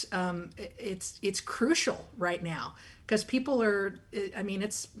 It's crucial right now, because people are. I mean,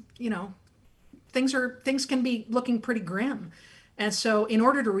 it's things can be looking pretty grim, and so in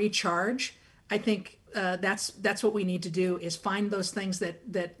order to recharge, I think that's what we need to do, is find those things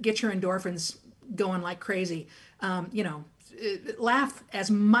that get your endorphins going like crazy. Laugh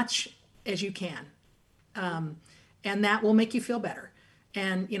as much as you can, and that will make you feel better.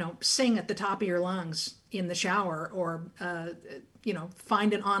 And sing at the top of your lungs in the shower, or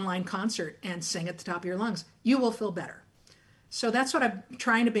find an online concert and sing at the top of your lungs. You will feel better. So that's what I'm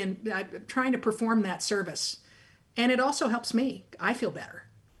trying to perform that service, and it also helps me. I feel better.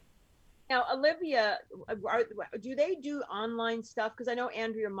 Now, Olivia, do they do online stuff? Because I know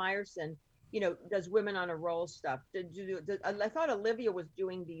Andrea Meyerson, does Women on a Roll stuff. I thought Olivia was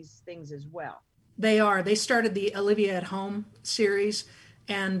doing these things as well. They started the Olivia at Home series,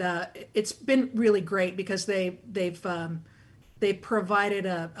 and it's been really great, because they've provided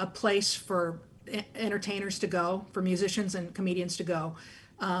a place for entertainers to go, for musicians and comedians to go,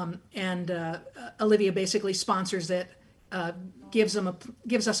 and Olivia basically sponsors it, gives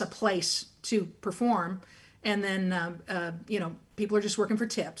us a place to perform, and then people are just working for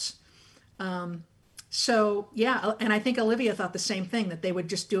tips. So yeah, and I think Olivia thought the same thing, that they would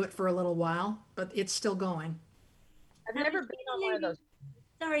just do it for a little while, but it's still going. I've never been on one of those.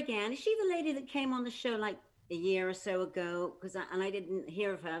 Sorry, Gan, is she the lady that came on the show like a year or so ago? Because I didn't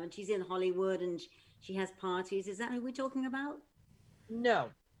hear of her, and she's in Hollywood and she has parties. Is that who we're talking about? No,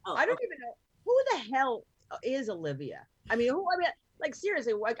 I don't even know who the hell is Olivia. I mean, like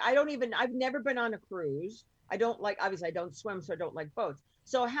seriously, like I've never been on a cruise. Obviously I don't swim, so I don't like boats.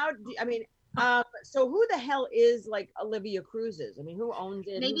 So so who the hell is like Olivia Cruises? I mean, who owns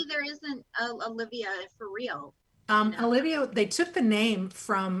it? Maybe there isn't Olivia for real. Olivia, they took the name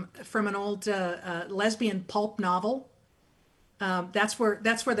from an old lesbian pulp novel. That's where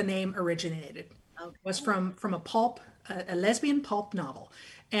the name originated. Okay. Was from a lesbian pulp novel.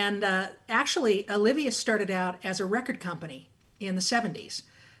 And actually, Olivia started out as a record company in the 70s.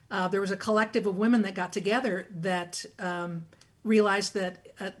 There was a collective of women that got together that realized that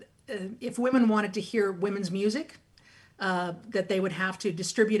if women wanted to hear women's music, that they would have to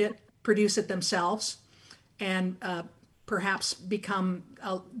distribute it, produce it themselves, and perhaps become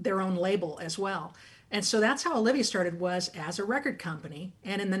their own label as well. And so that's how Olivia started, was as a record company.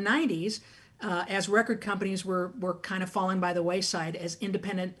 And in the 90s, as record companies were kind of falling by the wayside, as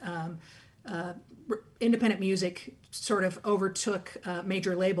independent music sort of overtook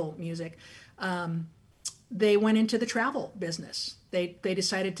major label music, they went into the travel business. They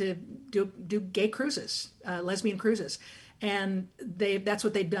decided to do gay cruises, lesbian cruises, and that's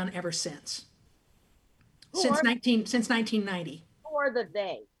what they've done ever since. Since 1990. Who are the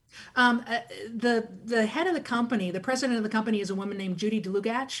they? The head of the company, the president of the company, is a woman named Judy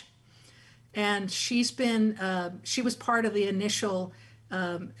DeLugach. And she was part of the initial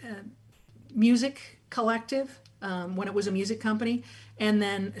music collective when it was a music company. And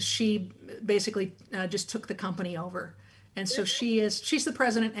then she basically just took the company over. And so she's the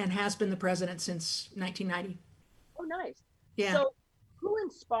president and has been the president since 1990. Oh, nice. Yeah. So who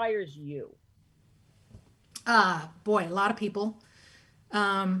inspires you? Boy, a lot of people.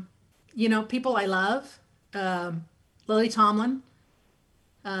 People I love. Lily Tomlin.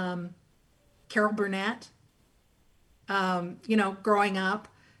 Carol Burnett, growing up,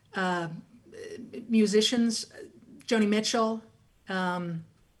 musicians, Joni Mitchell,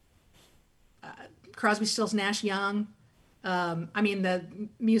 Crosby, Stills, Nash Young. The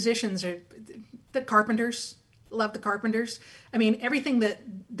musicians are the Carpenters. Love the Carpenters. I mean, everything that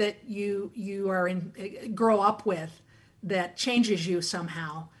you are grow up with that changes you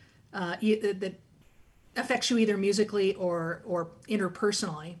somehow, that affects you either musically or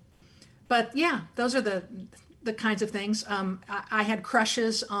interpersonally. But yeah, those are the kinds of things. I had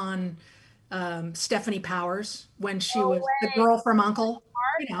crushes on Stephanie Powers when she was the girl from Uncle.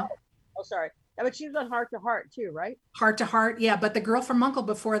 Oh, sorry. But she was on Heart to Heart too, right? Heart to Heart, yeah. But the girl from Uncle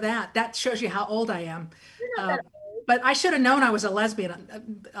before that shows you how old I am. But I should have known I was a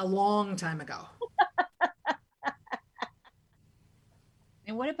lesbian a long time ago.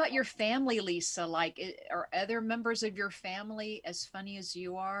 And what about your family, Lisa? Like, are other members of your family as funny as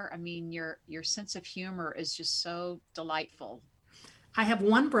you are? I mean, your sense of humor is just so delightful. I have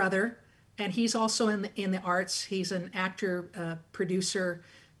one brother, and he's also in the arts. He's an actor, producer,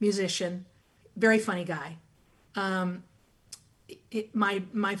 musician, very funny guy.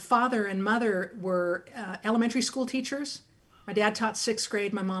 My father and mother were elementary school teachers. My dad taught 6th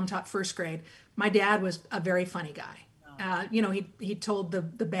grade. My mom taught 1st grade. My dad was a very funny guy. He told the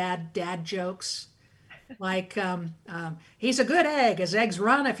bad dad jokes, like he's a good egg as eggs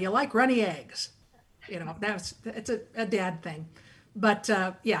run if you like runny eggs. It's a dad thing. But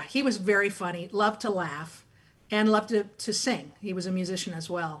he was very funny, loved to laugh, and loved to sing. He was a musician as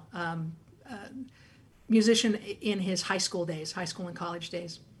well. Musician in his high school and college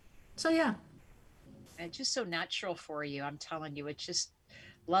days. So yeah. It's just so natural for you. I'm telling you, it's just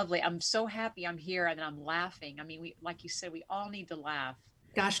lovely. I'm so happy I'm here and I'm laughing. I mean, like you said, we all need to laugh.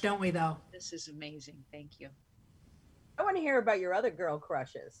 Gosh, don't we though? This is amazing. Thank you. I want to hear about your other girl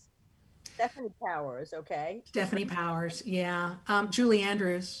crushes. Stephanie Powers, okay? Stephanie Powers, yeah. Julie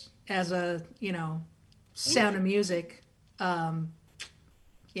Andrews as a, Sound of Music. Mary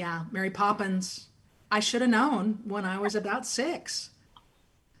Poppins. I should have known when I was about 6.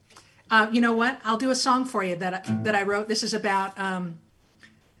 You know what? I'll do a song for you that I wrote. This is about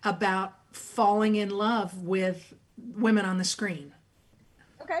falling in love with women on the screen.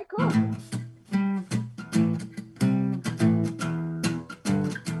 Okay, cool.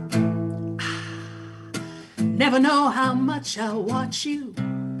 Never know how much I want you.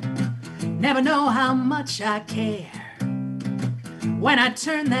 Never know how much I care. When I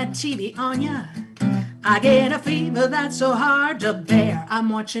turn that TV on ya, I get a fever that's so hard to bear. I'm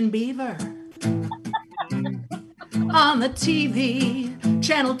watching Beaver on the TV,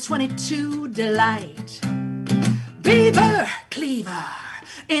 channel 22 Delight. Beaver Cleaver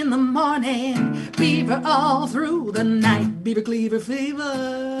in the morning, Beaver all through the night. Beaver Cleaver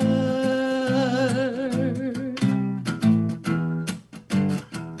fever.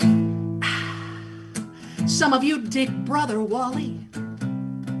 Some of you dig Brother Wally.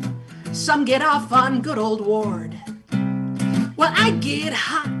 Some get off on good old Ward. Well, I get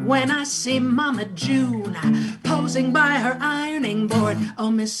hot when I see Mama June posing by her ironing board. Oh,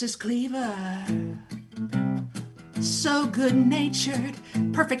 Mrs. Cleaver, so good-natured,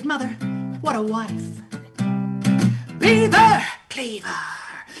 perfect mother, what a wife. Beaver Cleaver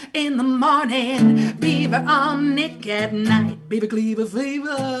in the morning, Beaver on Nick at night, Beaver Cleaver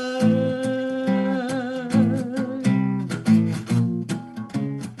fever.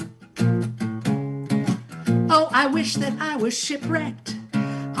 Oh, I wish that I was shipwrecked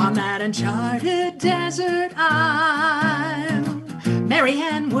on that uncharted desert isle. Mary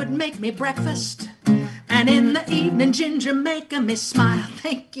Ann would make me breakfast, and in the evening Ginger making me smile.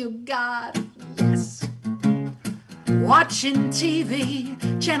 Thank you, God. Yes. Watching TV,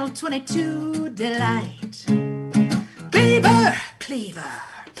 Channel 22 delight. Beaver Cleaver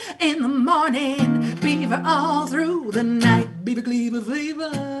in the morning, Beaver all through the night, Beaver Cleaver fever.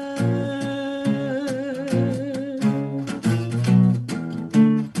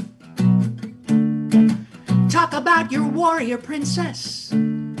 Talk about your warrior princess,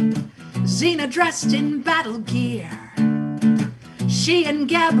 Xena dressed in battle gear. She and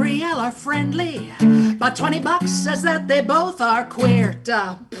Gabrielle are friendly, but $20 says that they both are queer.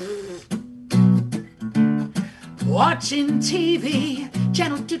 Duh. Watching TV,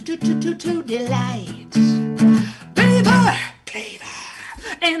 Channel 222 delight. Beaver Cleaver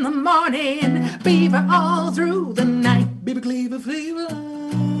in the morning, Beaver all through the night, Beaver Cleaver fever.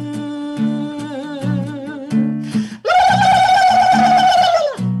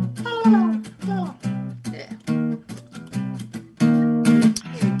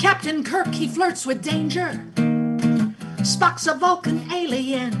 Captain Kirk, he flirts with danger. Spock's a Vulcan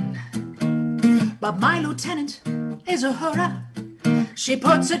alien, but my lieutenant is Uhura. She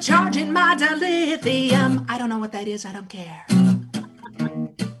puts a charge in my dilithium. I don't know what that is, I don't care.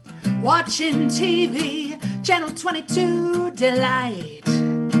 Watching TV, Channel 22 delight.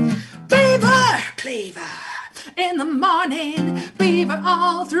 Beaver Cleaver in the morning, Beaver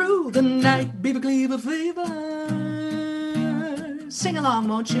all through the night, Beaver Cleaver fever. Sing along,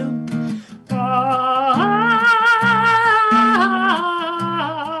 won't you?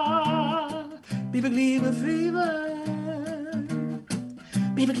 Beaver Cleaver fever,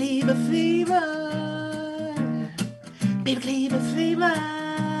 Beaver Cleaver fever, Beaver Cleaver fever.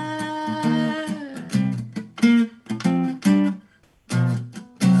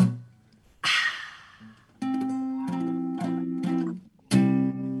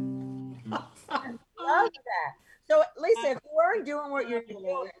 Love that. So, Lisa, if you weren't doing what you're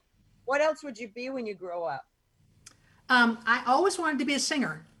doing, what else would you be when you grow up? I always wanted to be a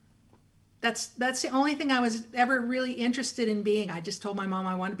singer. That's the only thing I was ever really interested in being. I just told my mom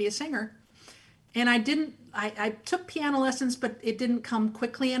I wanted to be a singer. And I took piano lessons, but it didn't come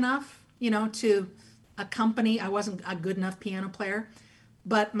quickly enough, to accompany. I wasn't a good enough piano player.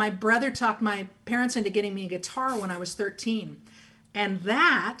 But my brother talked my parents into getting me a guitar when I was 13. And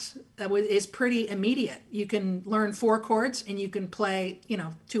that is pretty immediate. You can learn 4 chords and you can play,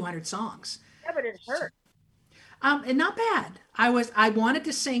 200 songs. Yeah, but it hurt. And not bad. I wanted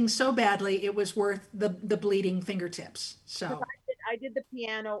to sing so badly, it was worth the bleeding fingertips. So I did the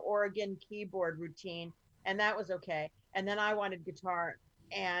piano, organ, keyboard routine, and that was okay. And then I wanted guitar,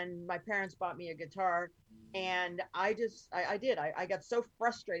 and my parents bought me a guitar, and I got so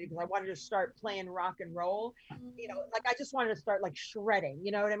frustrated because I wanted to start playing rock and roll, I just wanted to start like shredding,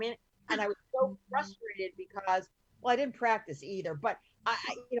 you know what I mean? And I was so frustrated because, well, I didn't practice either, but I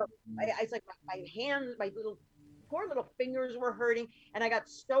was like, my hands, my poor little fingers were hurting, and I got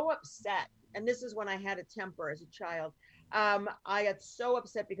so upset. And this is when I had a temper as a child. I got so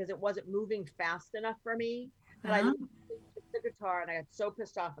upset because it wasn't moving fast enough for me. And I took the guitar and I got so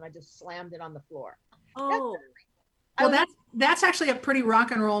pissed off and I just slammed it on the floor. Oh, well, that's actually a pretty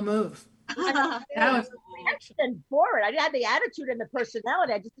rock and roll move. I was for it. I had the attitude and the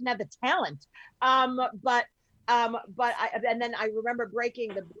personality. I just didn't have the talent. But and then I remember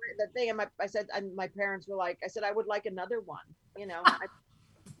breaking the thing, and my parents were like, I said I would like another one,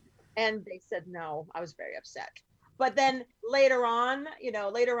 and they said no. I was very upset. But then later on,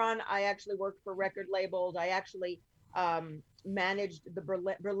 I actually worked for record labels. I actually managed the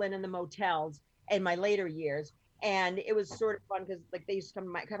Berlin and the motels in my later years. And it was sort of fun because they used to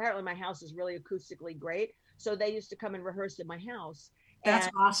come to apparently my house is really acoustically great. So they used to come and rehearse in my house. That's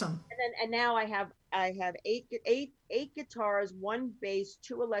awesome. And now I have eight guitars, 1 bass,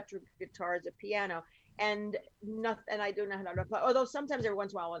 2 electric guitars, a piano, and nothing. And I don't know how to play. Although sometimes every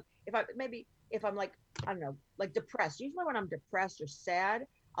once in a while, if I'm like, I don't know, like depressed. Usually when I'm depressed or sad,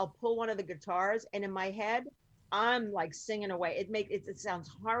 I'll pull one of the guitars, and in my head, I'm like singing away. It sounds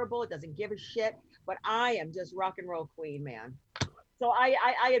horrible. It doesn't give a shit, but I am just rock and roll queen, man. So I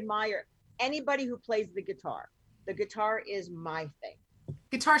admire anybody who plays the guitar. The guitar is my thing.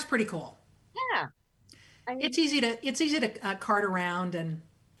 Guitar's pretty cool. Yeah. It's easy to cart around, and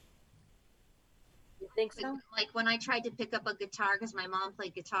you think so? Like when I tried to pick up a guitar, because my mom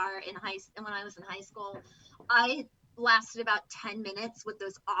played guitar when I was in high school, I lasted about 10 minutes with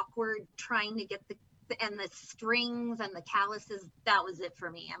those awkward trying to get the strings and the calluses. That was it for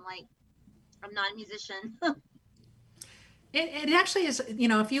me. I'm like, I'm not a musician. It actually is, you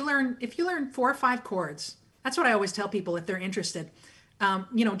know, if you learn 4 or 5 chords, that's what I always tell people if they're interested.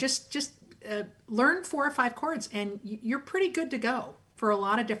 You know, just learn 4 or 5 chords, and you're pretty good to go for a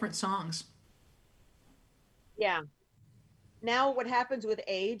lot of different songs. Yeah. Now what happens with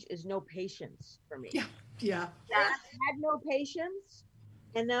age is no patience for me. Yeah. Yeah. I had no patience,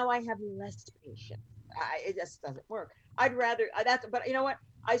 and now I have less patience. It just doesn't work. I'd rather but you know what?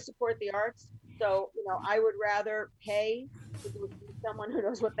 I support the arts, so you know I would rather pay to see someone who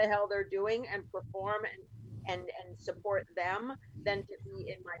knows what the hell they're doing and perform and support them than to be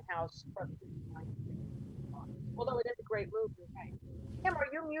in my house. Although it is a great movie, right? Kim, are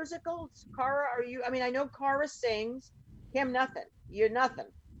you musicals? Cara, are you? I mean, I know Cara sings. Kim, nothing. You're nothing.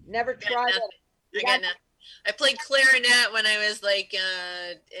 Never tried it. I got nothing. I played clarinet when I was like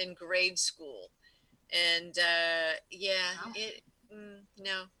in grade school, and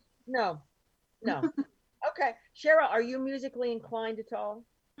No. Okay, Cheryl, are you musically inclined at all?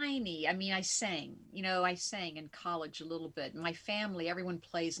 Tiny. I mean, I sang. You know, I sang in college a little bit. My family, everyone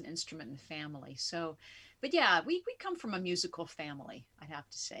plays an instrument in the family. So, but yeah, we come from a musical family, I'd have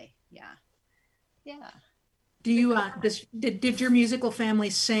to say. Yeah. Yeah. Do you did your musical family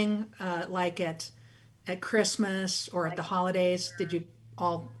sing like at Christmas or at the holidays? Did you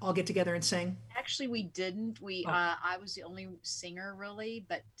all get together and sing? Actually, we didn't. I was the only singer really,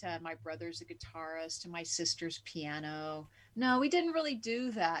 but my brother's a guitarist and my sister's piano. No, we didn't really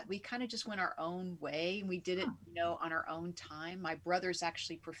do that. We kind of just went our own way. We did it, you know, on our own time. My brother's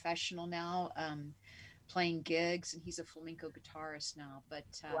actually professional now, playing gigs, and he's a flamenco guitarist now. But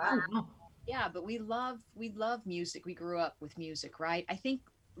Wow. yeah, but we love music. We grew up with music, right? I think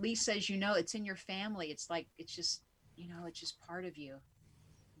Lisa, as you know, it's in your family. It's like it's just, you know, it's just part of you.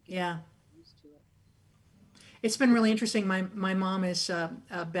 Yeah. Used to it. It's been really interesting. My mom is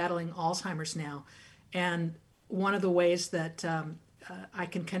battling Alzheimer's now, and one of the ways that I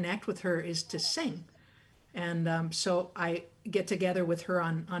can connect with her is to sing, and so I get together with her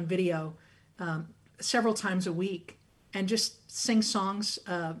on video several times a week and just sing songs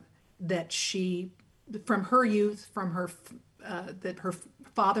that she from her youth, from her that her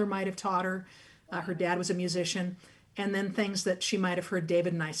father might have taught her. Her dad was a musician, and then things that she might have heard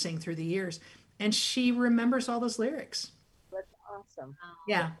David and I sing through the years. And she remembers all those lyrics. That's awesome.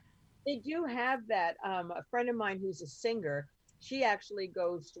 Yeah. They do have that. A friend of mine who's a singer, she actually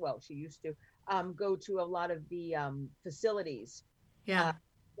goes to, well, she used to go to a lot of the facilities Yeah.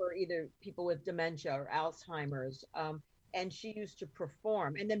 for either people with dementia or Alzheimer's. And she used to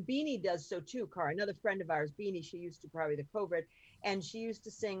perform. And then Beanie does so too, Cara. Another friend of ours, Beanie, she used to probably the COVID, and she used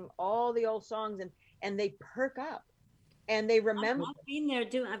to sing all the old songs, and they perk up and they remember. I've been there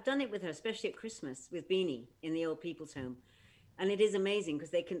I've done it with her, especially at Christmas with Beanie in the old people's home. And it is amazing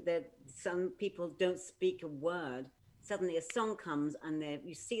because some people don't speak a word. Suddenly a song comes and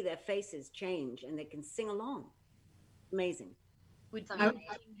you see their faces change and they can sing along. Amazing. We'd sing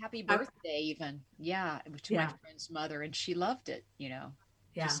happy birthday even. Yeah, to my friend's mother, and she loved it, you know.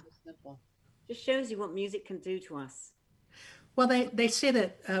 Yeah. Just so simple. Just shows you what music can do to us. Well, they say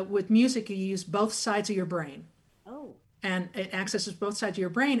that with music you use both sides of your brain. Oh. And it accesses both sides of your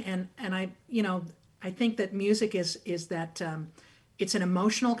brain, and I, you know, I think that music is that it's an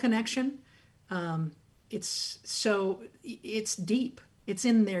emotional connection. It's deep. It's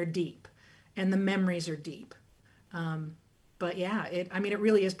in there deep, and the memories are deep. But yeah, it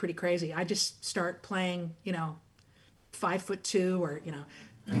really is pretty crazy. I just start playing, you know, 5'2", or you know,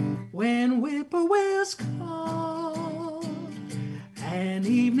 when whippoorwills call and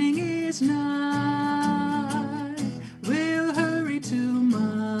evening is nigh, we'll hurry to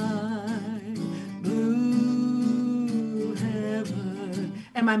my blue heaven.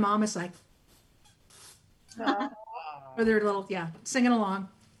 And my mom is like, or they're little, singing along.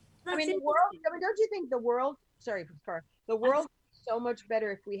 I mean, the world. I mean, don't you think the world? Sorry, Cara. The world is so much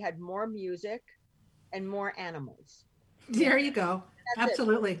better if we had more music and more animals. There you go. That's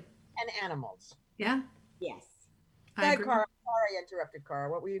Absolutely. And animals. Yeah. Yes. I agree. Cara. Sorry, I interrupted, Cara.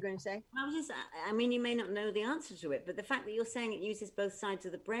 What were you going to say? I mean, you may not know the answer to it, but the fact that you're saying it uses both sides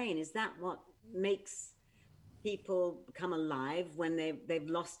of the brain, is that what makes people become alive when they've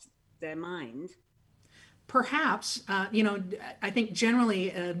lost their mind? Perhaps, you know, I think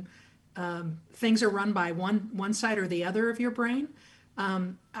generally things are run by one side or the other of your brain.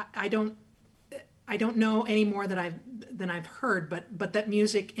 I don't know any more than I've heard, but that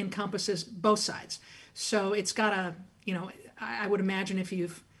music encompasses both sides. So it's got a, I would imagine if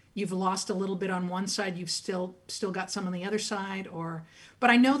you've lost a little bit on one side, you've still got some on the other side, but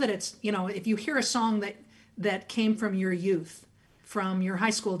I know that it's, if you hear a song that came from your youth, from your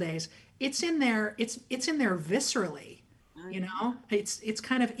high school days, it's in there, it's in there viscerally, it's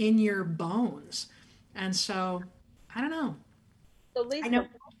kind of in your bones. And so I don't know. So Lisa, I know.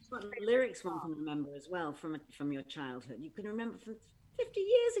 What lyrics one can remember as well from your childhood. You can remember from 50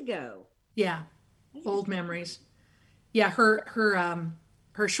 years ago. Yeah, old memories. Yeah,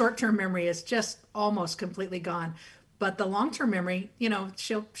 her short-term memory is just almost completely gone, but the long-term memory,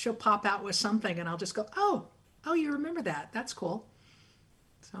 she'll pop out with something, and I'll just go, oh, you remember that? That's cool.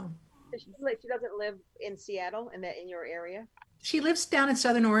 So she doesn't live in Seattle, in your area. She lives down in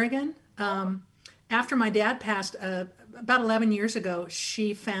Southern Oregon. After my dad passed about 11 years ago,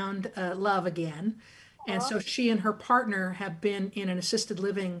 she found love again. And so she and her partner have been in an assisted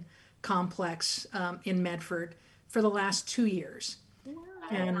living complex in Medford for the last 2 years. Wow.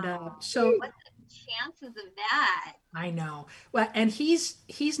 And so what the chances of that? I know. Well, and he's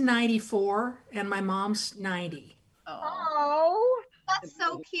 94 and my mom's 90. Oh, that's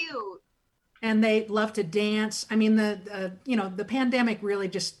so cute. And they love to dance. I mean, the pandemic really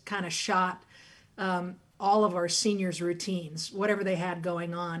just kind of shot all of our seniors' routines, whatever they had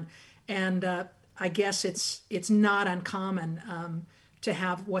going on. And I guess it's not uncommon to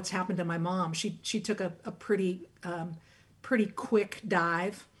have what's happened to my mom. She took a pretty quick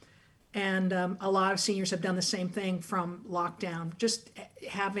dive, and a lot of seniors have done the same thing from lockdown. Just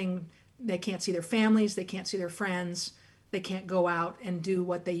they can't see their families, they can't see their friends, they can't go out and do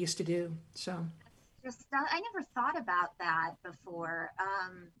what they used to do. So. I never thought about that before.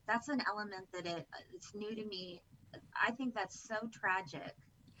 That's an element that it's new to me. I think that's so tragic.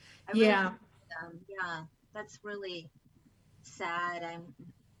 Yeah. Yeah, that's really sad. I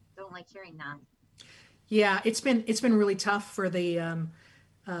don't like hearing that. Yeah, it's been really tough for the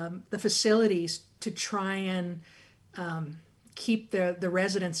facilities to try and keep the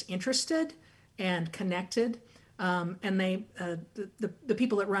residents interested and connected. And the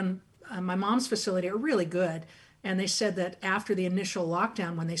people that run my mom's facility are really good. And they said that after the initial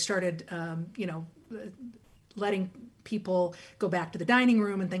lockdown, when they started, letting people go back to the dining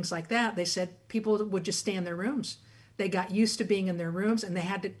room and things like that, they said people would just stay in their rooms. They got used to being in their rooms, and they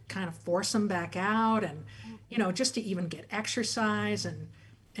had to kind of force them back out, and just to even get exercise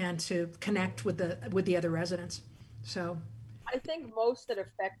and to connect with the other residents. So I think most that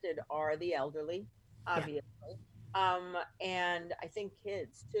affected are the elderly, obviously. Yeah. And I think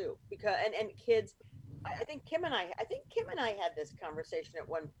kids too, because and kids, I think Kim and I had this conversation at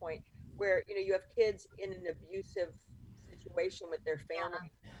one point where, you have kids in an abusive situation with their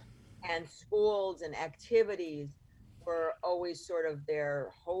family, and schools and activities were always sort of their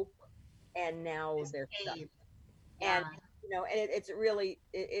hope, and now they're stuck. And and it's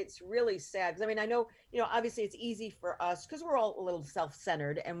really sad, because I mean, I know, obviously it's easy for us because we're all a little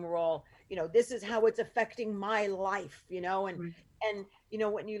self-centered, and we're all, this is how it's affecting my life, and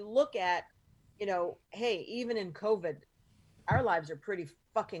when you look at, hey, even in COVID, our lives are pretty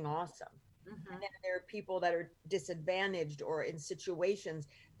fucking awesome. Mm-hmm. And then there are people that are disadvantaged or in situations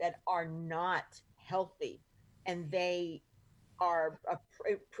that are not healthy, and they are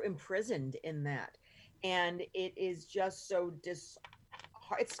imprisoned in that. And it is just so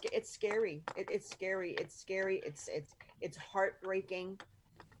it's scary. It's scary. It's heartbreaking.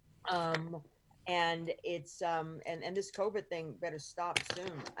 And it's and this COVID thing better stop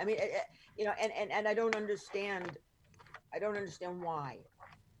soon. I mean, and I don't understand why.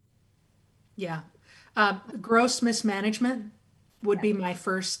 Yeah. Gross mismanagement would be my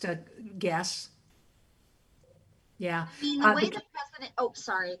first guess. Yeah. I mean, the way the president,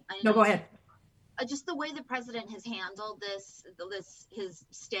 sorry. No, go ahead. Just the way the president has handled his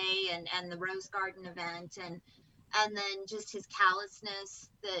stay and the Rose Garden event, and then just his callousness,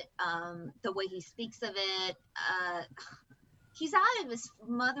 that the way he speaks of it, he's out of his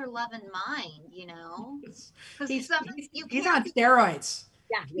mother loving mind, He's on steroids.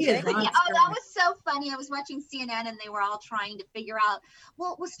 Yeah, that was so funny. I was watching CNN, and they were all trying to figure out,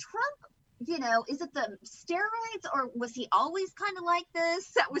 well, was Trump, is it the steroids, or was he always kind of like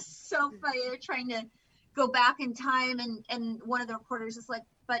this? That was so funny. They're trying to go back in time, and one of the reporters is like,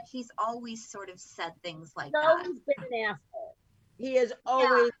 but he's always sort of said things like that. He's been an asshole. He has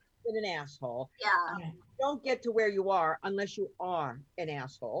always been an asshole. Yeah. You don't get to where you are unless you are an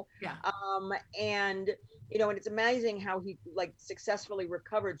asshole. Yeah. And and it's amazing how he successfully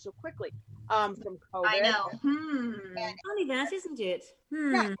recovered so quickly from COVID. I know. And only that, isn't it?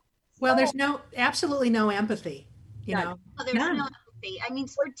 Yeah. Well, there's absolutely no empathy, Oh, there's no empathy. I mean,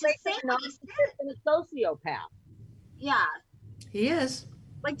 to He's say what he said, a sociopath. yeah. He is.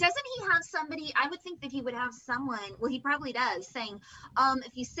 Like, doesn't he have somebody? I would think that he would have someone. Well, he probably does, saying,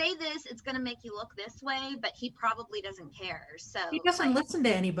 if you say this, it's going to make you look this way. But he probably doesn't care. So He doesn't listen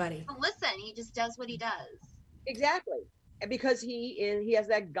to anybody. listen. He just does what he does. Exactly. And because he has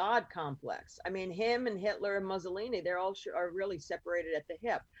that God complex. I mean, him and Hitler and Mussolini, they're all are really separated at the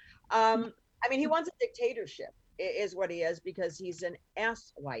hip. I mean, he wants a dictatorship, is what he is, because he's an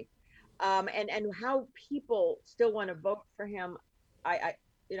asswipe. And how people still want to vote for him, I'm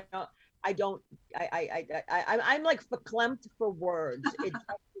like verklempt for words. It's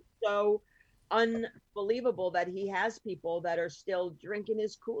so unbelievable that he has people that are still drinking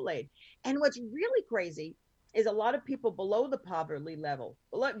his Kool-Aid. And what's really crazy is a lot of people below the poverty level,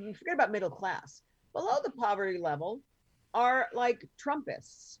 you forget about middle class, below the poverty level are like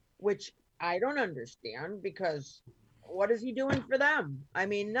Trumpists, which I don't understand, because what is he doing for them? I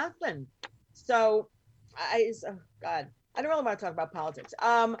mean, nothing. So oh God, I don't really want to talk about politics.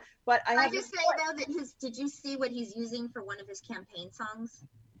 But I just say though that did you see what he's using for one of his campaign songs?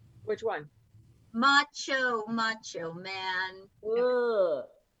 Which one? Macho Man. Ugh.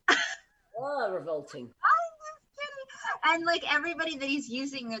 Oh, revolting. And like everybody that he's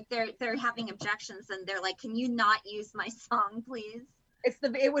using, that they're having objections, and they're like, "Can you not use my song, please?"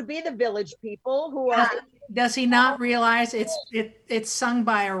 It would be the Village People who are. Does he not realize it's sung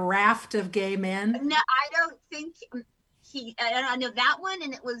by a raft of gay men? No, I don't think I know that one,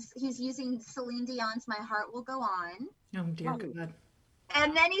 and he's using Celine Dion's "My Heart Will Go On." Oh dear God.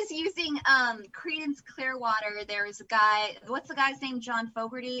 And then he's using Creedence Clearwater. There's a guy, what's the guy's name? John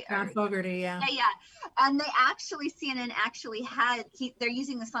Fogerty? John Fogerty, yeah. Yeah. And they actually, CNN actually they're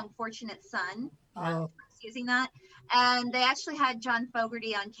using the song Fortunate Son. Using that. And they actually had John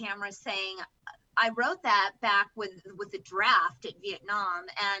Fogerty on camera saying, I wrote that back with the draft at Vietnam,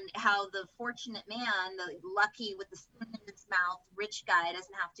 and how the fortunate man, the lucky with the spoon in his mouth, rich guy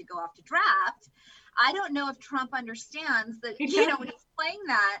doesn't have to go off to draft. I don't know if Trump understands that, when he's playing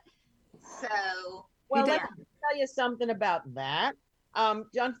that. So, well, let me tell you something about that.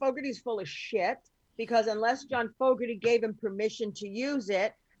 John Fogerty's full of shit, because unless John Fogerty gave him permission to use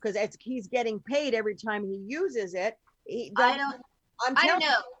it, because he's getting paid every time he uses it. I don't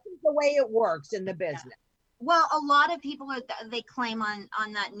know. The way it works in the business. Yeah. Well, a lot of people they claim on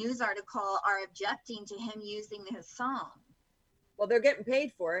that news article are objecting to him using his song. Well, they're getting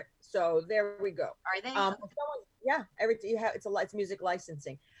paid for it, so there we go. Are they? Yeah, it's music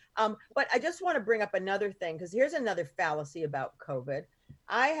licensing. But I just want to bring up another thing, because here's another fallacy about COVID.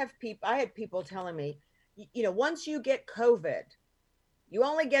 I had people telling me, once you get COVID, you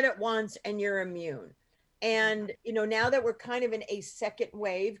only get it once and you're immune. And, now that we're kind of in a second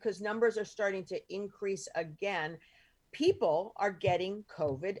wave, because numbers are starting to increase again, people are getting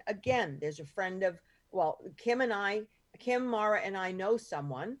COVID again. There's a friend of, Kim, Mara, and I know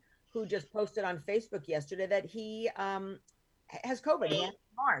someone who just posted on Facebook yesterday that he has COVID. He had it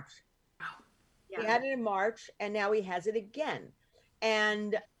in March. Yeah. He had it in March, and now he has it again.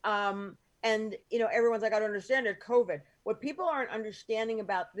 And everyone's like, I don't understand it, COVID. What people aren't understanding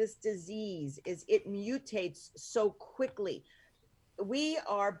about this disease is it mutates so quickly. We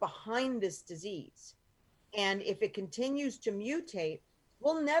are behind this disease. And if it continues to mutate,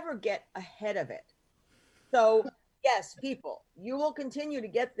 we'll never get ahead of it. So yes, people, you will continue to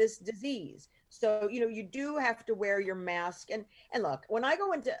get this disease. So, you do have to wear your mask. And look, when I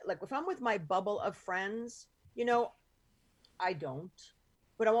go into, if I'm with my bubble of friends, I don't.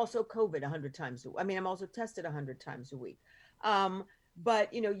 But I'm also COVID 100 times. I'm also tested 100 times a week.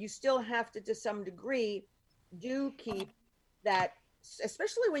 But, you still have to some degree, do keep that,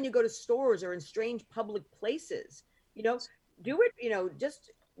 especially when you go to stores or in strange public places, do it,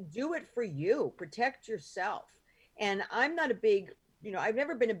 just do it for you. Protect yourself. And I'm not a big, I've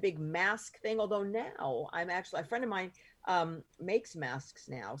never been a big mask thing, although now a friend of mine makes masks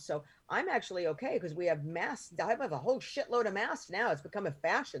now. So I'm actually okay, because we have masks. I have a whole shitload of masks now. It's become a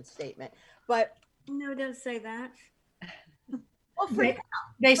fashion statement. But no, don't say that. Well,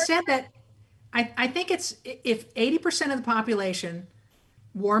 they said that I think it's if 80% of the population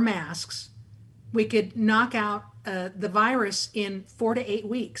wore masks, we could knock out the virus in 4 to 8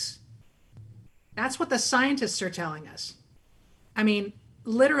 weeks. That's what the scientists are telling us. I mean,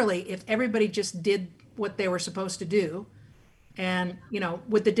 literally, if everybody just did what they were supposed to do, and,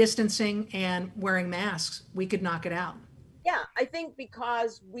 with the distancing and wearing masks, we could knock it out. Yeah, I think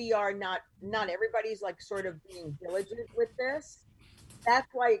because we are not everybody's sort of being diligent with this. That's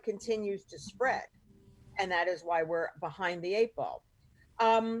why it continues to spread. And that is why we're behind the 8 ball.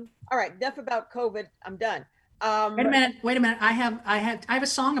 All right, enough about COVID. I'm done. Wait a minute. I have a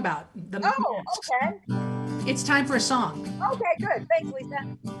song about the masks. Okay. It's time for a song. Okay, good. Thanks,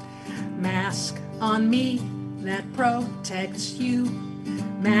 Lisa. Mask on me that protects you.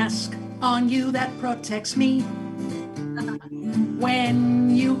 Mask on you that protects me.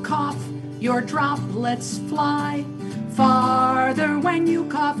 When you cough, your droplets fly farther when you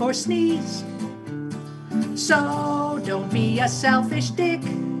cough or sneeze. So don't be a selfish dick,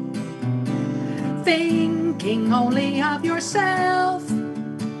 thinking only of yourself.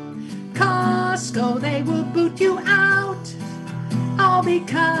 Costco, they will boot you out, all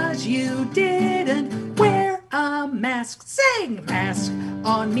because you didn't wear a mask. Sing! Mask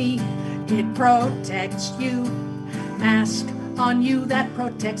on me, it protects you. Mask on you that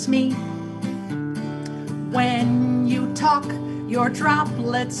protects me. When you talk, your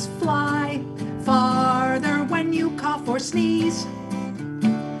droplets fly farther when you cough or sneeze.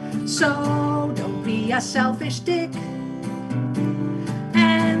 So don't be a selfish dick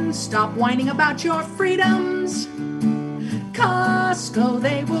and stop whining about your freedoms. Costco,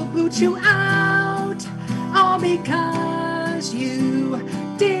 they will boot you out, all because you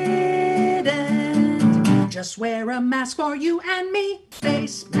didn't just wear a mask for you and me.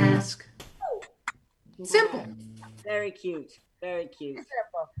 Face mask. Simple. Very cute. Very cute.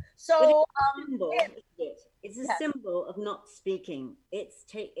 So, it's a symbol of not speaking.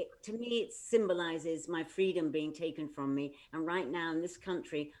 To me, it symbolizes my freedom being taken from me. And right now in this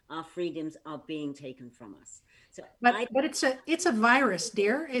country, our freedoms are being taken from us. So, but it's a virus,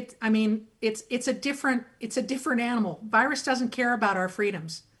 dear. It's a different animal. Virus doesn't care about our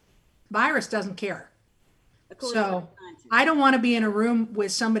freedoms. Virus doesn't care. So I don't want to be in a room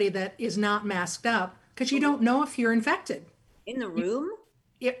with somebody that is not masked up, because you don't know if you're infected. In the room?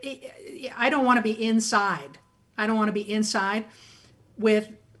 I don't want to be inside. I don't want to be inside with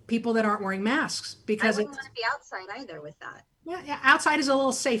people that aren't wearing masks, because I wouldn't want to be outside either with that. Yeah, outside is a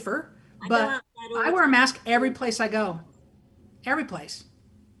little safer, but I wear a mask every place I go. Every place.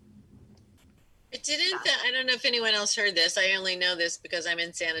 It didn't, I don't know if anyone else heard this. I only know this because I'm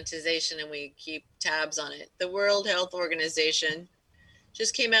in sanitization and we keep tabs on it. The World Health Organization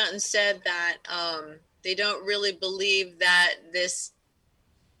just came out and said that they don't really believe that this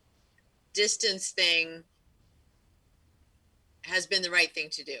distance thing has been the right thing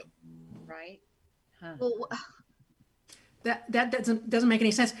to do. Right? Huh. Well, That doesn't make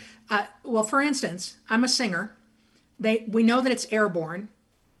any sense. Well, for instance, I'm a singer. We know that it's airborne.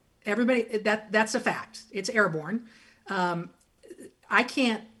 Everybody, that's a fact. It's airborne. I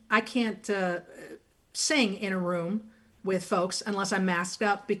can't sing in a room with folks unless I'm masked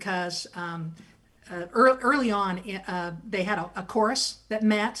up, because early on they had a chorus that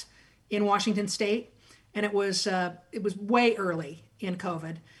met in Washington State, and it was way early in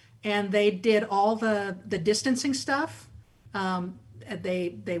COVID, and they did all the distancing stuff.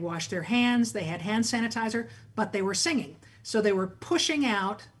 They washed their hands, they had hand sanitizer, but they were singing, so they were pushing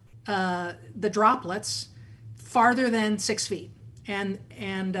out the droplets farther than 6 feet. And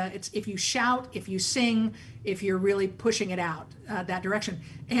it's, if you shout, if you sing, if you're really pushing it out that direction.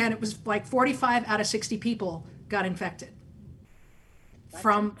 And it was like 45 out of 60 people got infected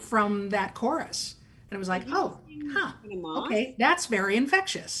from that chorus. And it was like, okay, that's very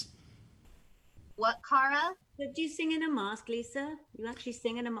infectious. what, Cara? So do you sing in a mask, Lisa? You actually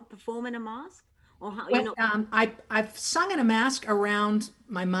perform in a mask? Or how, Well, I've sung in a mask around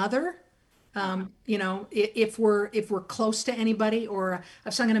my mother. If we're close to anybody, or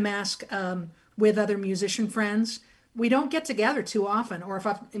I've sung in a mask with other musician friends. We don't get together too often. Or if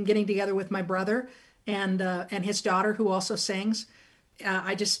I'm getting together with my brother and his daughter, who also sings,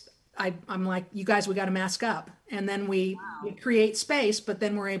 I'm like, you guys, we got to mask up, and then we create space, but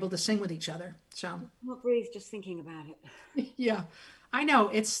then we're able to sing with each other. So I'll breathe just thinking about it. yeah, I know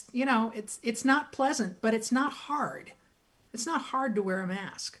it's not pleasant, but it's not hard. It's not hard to wear a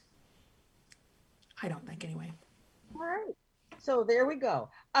mask. I don't think, anyway. All right. So there we go.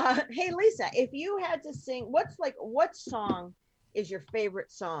 Hey, Lisa, if you had to sing, what song is your favorite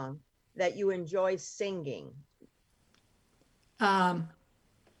song that you enjoy singing? And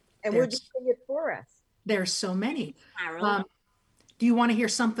would you sing it for us? There's so many. Carol. Do you want to hear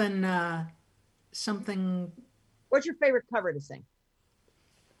something? What's your favorite cover to sing?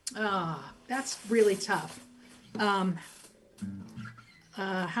 That's really tough. How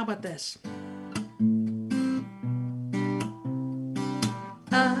about this?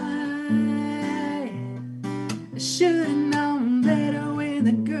 I should have known better with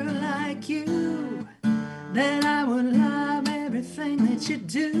a girl like you, that I would love everything that you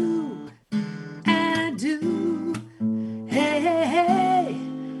do, and I do, hey, hey, hey,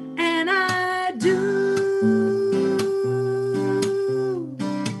 and I do.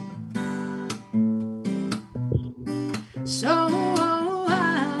 So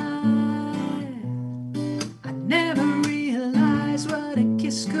I never realized what a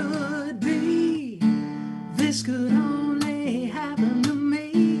kiss could be. This could only happen to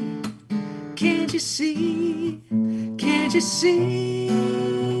me. Can't you see? Can't you see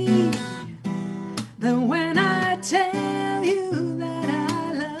that when I tell you that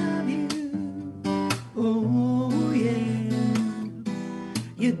I love you, oh yeah,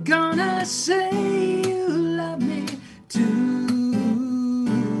 you're gonna say you love me too.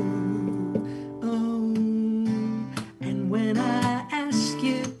 Oh, and when I ask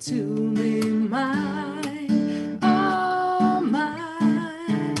you to be mine, oh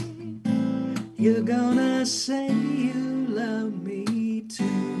mine, you're gonna say you love me too.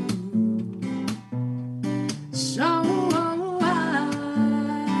 So I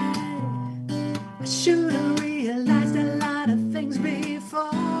should have realized a lot of things before.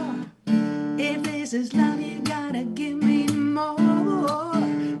 If this is love, you gotta give me more.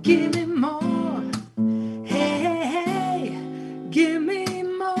 Give me more. Hey, hey, hey, give me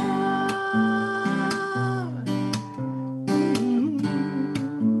more.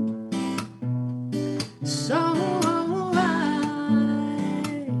 So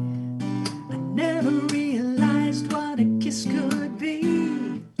I never realized what a kiss could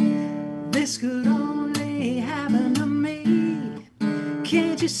be. This could only happen to me.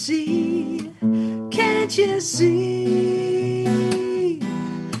 Can't you see? Can't you see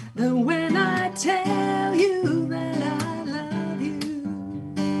that when I tell you that I love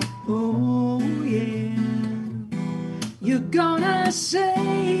you, oh yeah, you're gonna say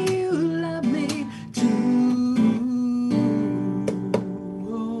you love me too.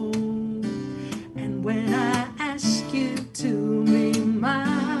 Oh, and when I ask you to be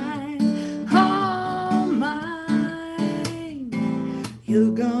mine, oh mine,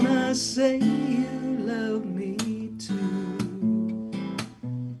 you're gonna say you love me too.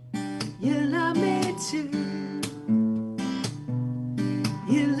 You love me too.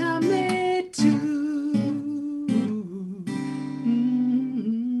 You love me too.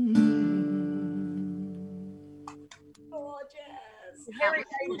 Gorgeous. That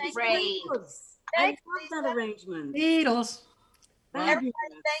was great. I love that arrangement. Beatles. Fabulous.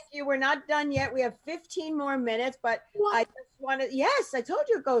 Thank you. We're not done yet. We have 15 more minutes, but I just wanted, yes, I told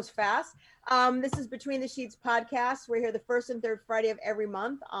you it goes fast. This is Between the Sheets podcast. We're here the first and third Friday of every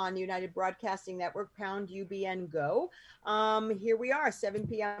month on United Broadcasting Network, pound UBN Go. Here we are, 7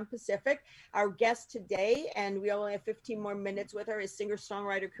 p.m. Pacific. Our guest today, and we only have 15 more minutes with her, is singer,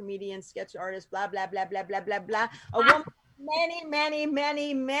 songwriter, comedian, sketch artist, blah, blah, blah, blah, blah, blah, blah. A woman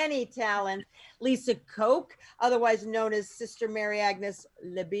many talents. Lisa Koch, otherwise known as Sister Mary Agnes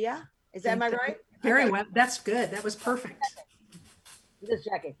Libya. Am I right? Very well. That's good. That was perfect. Just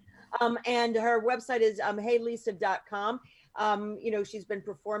checking. And her website is heylisa.com. She's been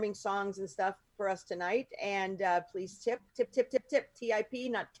performing songs and stuff for us tonight. And please tip, TIP,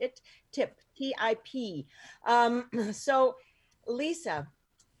 not tip, TIP. So, Lisa,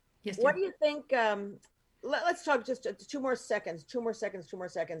 Yes, what dear. do you think? Let's talk just 2 more seconds,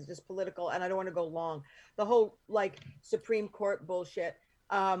 just political, and I don't want to go long. The whole Supreme Court bullshit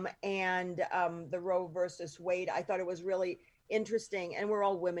and the Roe versus Wade. I thought it was really interesting, and we're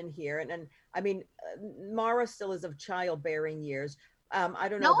all women here. And I mean, Mara still is of childbearing years. I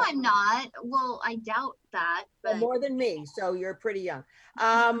don't know. No, I'm not. Well, I doubt that. But more than me, so you're pretty young.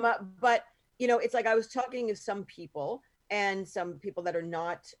 But it's like I was talking to some people, and some people that are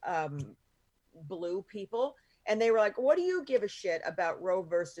not blue people, and they were like, what do you give a shit about Roe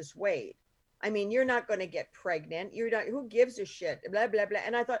versus Wade? I mean, you're not going to get pregnant. You're not, who gives a shit, blah blah blah.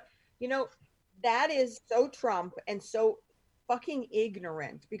 And I thought, that is so Trump and so fucking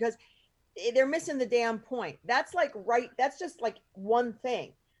ignorant, because they're missing the damn point. That's that's just one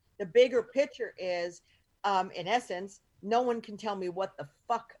thing. The bigger picture is, in essence, no one can tell me what the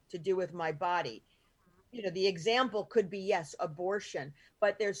fuck to do with my body. The example could be, yes, abortion,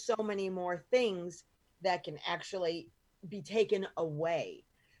 but there's so many more things that can actually be taken away.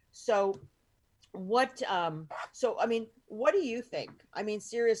 So what do you think? I mean,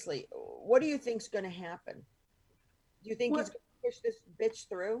 seriously, what do you think's going to happen? Do you think he's going to push this bitch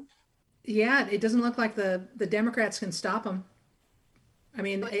through? Yeah, it doesn't look like the Democrats can stop him. I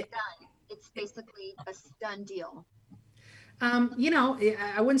mean, it's done. It's basically a done deal. I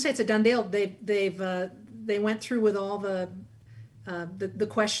wouldn't say it's a done deal. They went through with all the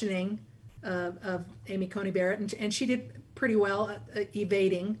questioning of Amy Coney Barrett, and she did pretty well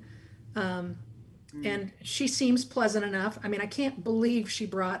evading. And she seems pleasant enough. I mean, I can't believe she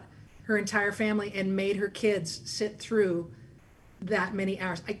brought her entire family and made her kids sit through that many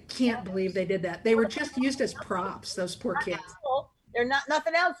hours. I can't believe they did that. They were just used as props, those poor kids. They're not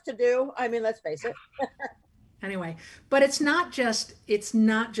nothing else to do. I mean, let's face it. Anyway, but it's not just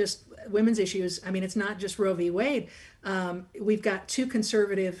women's issues. I mean, it's not just Roe v. Wade. We've got two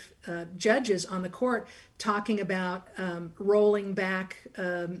conservative judges on the court talking about rolling back,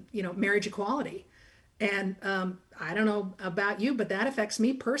 marriage equality. And I don't know about you, but that affects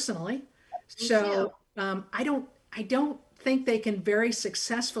me personally. So I don't think they can very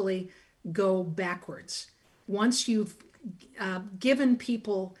successfully go backwards once you've given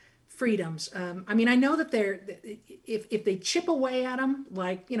people freedoms. I mean, I know that if they chip away at them,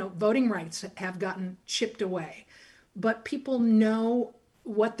 like, voting rights have gotten chipped away, but people know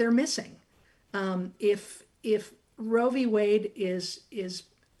what they're missing. If Roe v. Wade is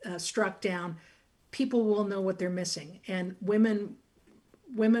struck down, people will know what they're missing, and women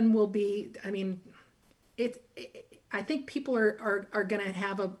will be. I mean, I think people are going to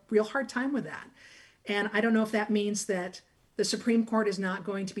have a real hard time with that, and I don't know if that means that the Supreme Court is not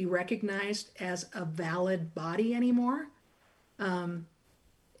going to be recognized as a valid body anymore.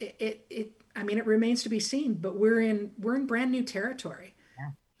 It remains to be seen, but we're in brand new territory.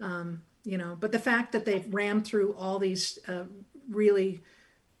 Yeah. But the fact that they've rammed through all these really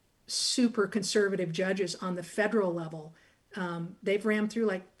super conservative judges on the federal level, they've rammed through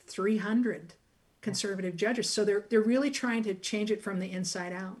like 300 conservative judges. So they're really trying to change it from the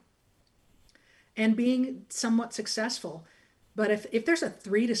inside out and being somewhat successful. But if there's a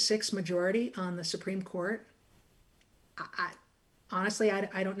 3-6 majority on the Supreme Court, I honestly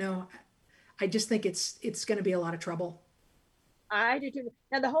don't know. I just think it's going to be a lot of trouble. I do too.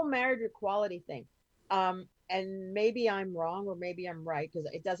 Now the whole marriage equality thing, and maybe I'm wrong or maybe I'm right because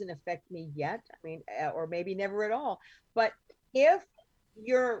it doesn't affect me yet. I mean, or maybe never at all. But if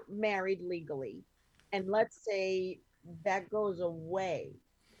you're married legally, and let's say that goes away,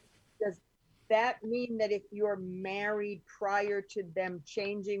 does that mean that if you're married prior to them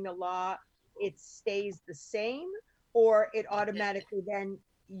changing the law, it stays the same, or it automatically then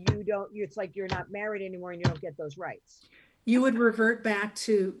it's like you're not married anymore and you don't get those rights? You would revert back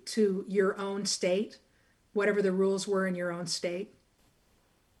to your own state, whatever the rules were in your own state.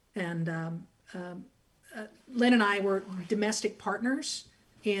 And Lynn and I were domestic partners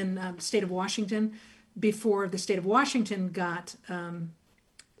in the state of Washington before the state of Washington got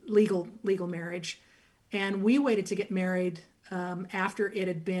legal marriage, and we waited to get married after it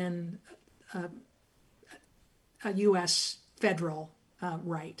had been a U.S. federal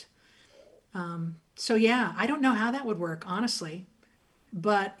right. So yeah, I don't know how that would work, honestly,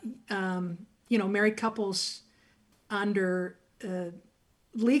 but married couples under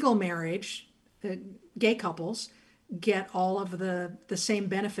legal marriage, gay couples get all of the same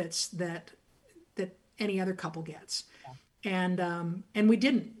benefits that any other couple gets. And we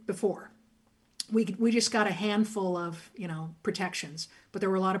didn't before. We just got a handful of protections, but there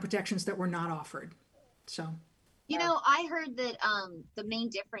were a lot of protections that were not offered. So I heard that the main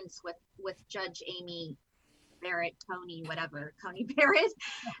difference with Judge Amy Barrett, Coney Barrett,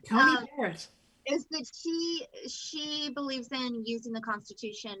 Barrett, is that she believes in using the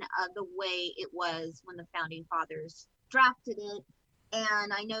Constitution the way it was when the founding fathers drafted it.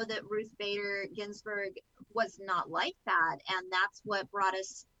 And I know that Ruth Bader Ginsburg was not like that, and that's what brought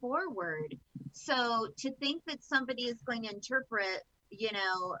us forward. So to think that somebody is going to interpret,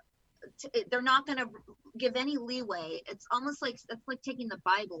 they're not going to give any leeway. It's almost like taking the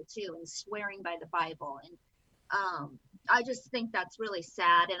Bible too and swearing by the Bible. And I just think that's really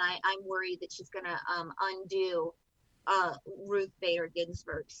sad, and I'm worried that she's going to undo Ruth Bader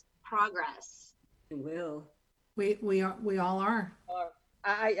Ginsburg's progress. It will. We all are.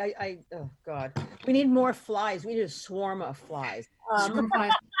 Oh God, we need more flies. We need a swarm of flies.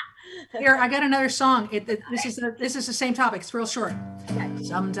 Here, I got another song. This is the same topic. It's real short. Okay.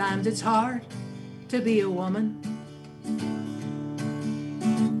 Sometimes it's hard to be a woman,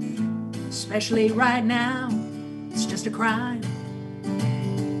 especially right now. It's just a crime.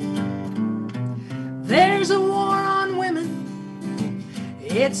 There's a war on women.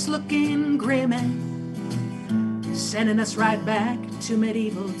 It's looking grim and sending us right back to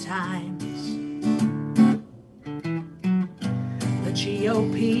medieval times. The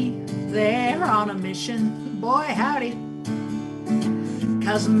GOP, they're on a mission, boy howdy,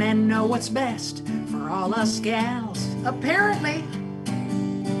 'cause men know what's best for all us gals. Apparently,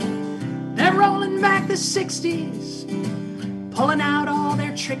 they're rolling back the 60s, pulling out all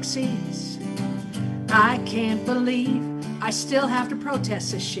their tricksies. I can't believe I still have to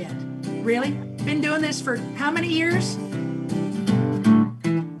protest this shit. Really? Been doing this for how many years?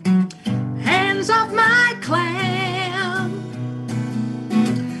 Hands off my clam.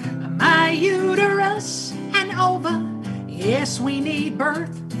 uterus and ova. Yes, we need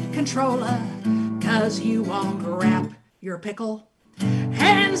birth controller, 'cause you won't wrap your pickle.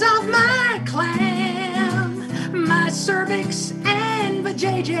 Hands off my clam, my cervix and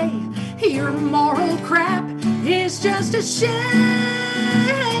vajayjay. Your moral crap is just a sham.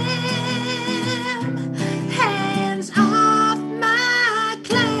 Hands off my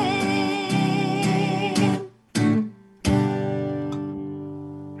clam.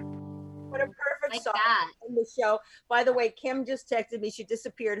 What a perfect Like song that. in the show. By the way, Kim just texted me. She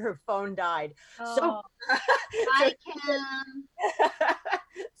disappeared. Her phone died. So, Hi, Kim.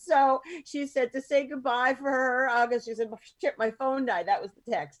 so she said to say goodbye for her. August, she said, shit, my phone died. That was the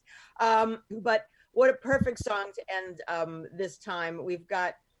text. But what a perfect song to end this time. We've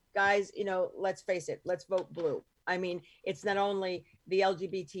got, guys, you know, let's face it, let's vote blue. I mean, it's not only the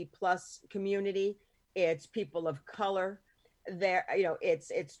LGBT plus community, it's people of color. There, you know,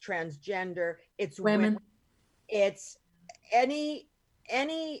 it's transgender, it's women, it's any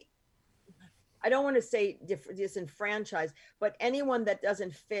I don't want to say disenfranchised, but anyone that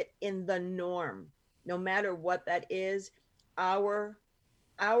doesn't fit in the norm, no matter what that is. Our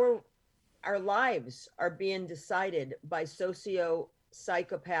lives are being decided by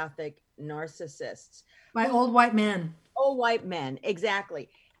psychopathic narcissists, By old white men. old white men, exactly.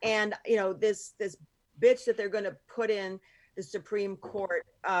 And you know, this bitch that they're going to put in the Supreme Court.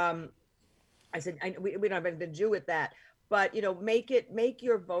 I said we don't have anything to do with that, but you know, make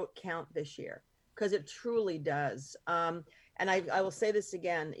your vote count this year, because it truly does. And I will say this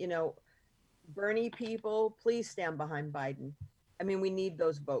again, you know, Bernie people, please stand behind Biden. I mean, we need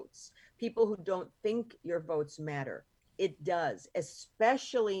those votes. People who don't think your votes matter. It does,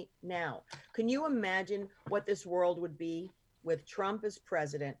 especially now. Can you imagine what this world would be with Trump as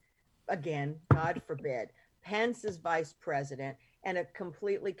president? Again, God forbid. Pence as vice president, and a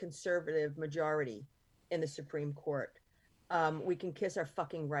completely conservative majority in the Supreme Court. We can kiss our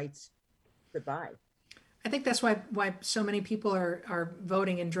fucking rights goodbye. I think that's why so many people are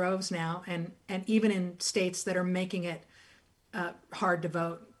voting in droves now, and even in states that are making it hard to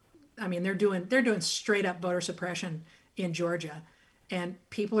vote. I mean, they're doing straight up voter suppression in Georgia, and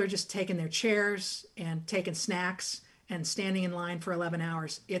people are just taking their chairs and taking snacks and standing in line for 11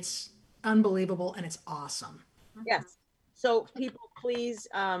 hours. It's unbelievable, and it's awesome. Yes. So people, please,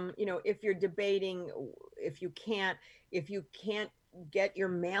 you know, if you're debating, if you can't get your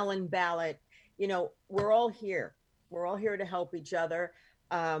mail-in ballot, you know, we're all here. We're all here to help each other.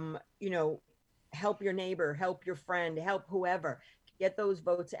 You know, help your neighbor, help your friend, help whoever. Get those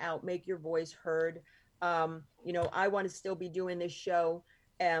votes out. Make your voice heard. You know, I want to still be doing this show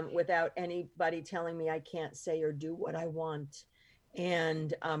without anybody telling me I can't say or do what I want.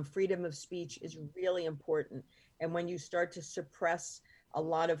 And freedom of speech is really important. And when you start to suppress a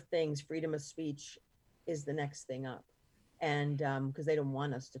lot of things, freedom of speech is the next thing up. And because they don't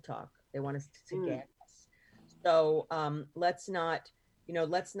want us to talk, they want us to get us. So let's not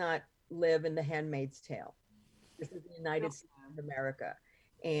live in the Handmaid's Tale. This is the United States of America.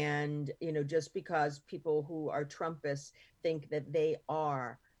 And, you know, just because people who are Trumpists think that they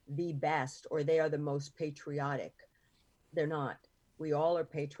are the best or they are the most patriotic, they're not. We all are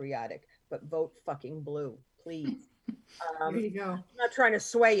patriotic, but vote fucking blue, please. There you go. I'm not trying to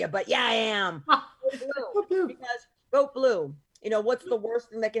sway you, but yeah, I am. Vote blue. Because vote blue. You know, what's the worst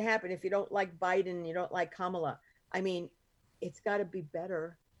thing that can happen if you don't like Biden, you don't like Kamala? I mean, it's got to be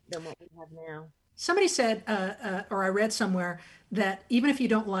better than what we have now. Somebody said, or I read somewhere, that even if you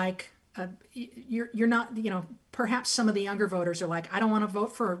don't like, you're not, you know, perhaps some of the younger voters are like, I don't want to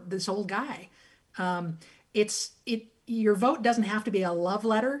vote for this old guy. Your vote doesn't have to be a love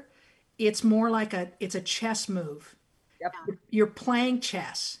letter. It's more like it's a chess move. Yep. You're playing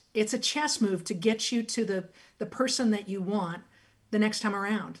chess. It's a chess move to get you to the person that you want the next time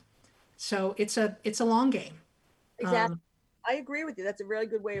around. So it's a long game. Exactly. I agree with you. That's a really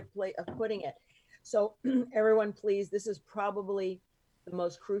good way of putting it. So everyone, please, this is probably the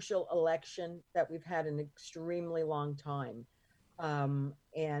most crucial election that we've had in an extremely long time. And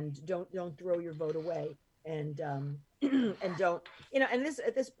don't throw your vote away. And and don't, you know, and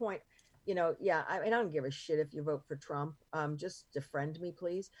at this point, you know, yeah, I don't give a shit if you vote for Trump. Just defriend me,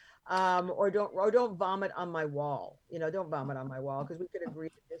 please. Or don't vomit on my wall. You know, don't vomit on my wall, because we could agree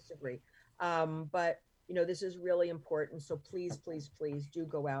to disagree. But you know, this is really important. So please, please, please do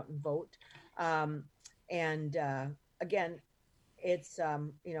go out and vote. And again, it's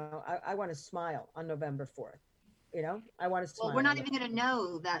you know, I want to smile on November 4th. You know, I want to smile. Well, we're not even going to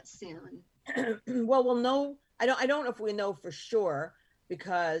know that soon. Well, we'll know. I don't know if we know for sure,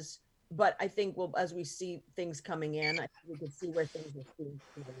 because but I think we'll, as we see things coming in, I think we can see where things are being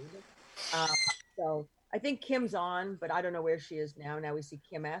created. So I think Kim's on, but I don't know where she is now. Now we see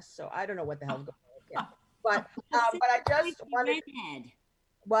Kim S. So I don't know what the hell's going on with Kim. But I just wanted. Redhead.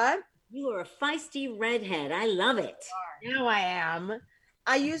 What? You are a feisty redhead. I love it. Now I am.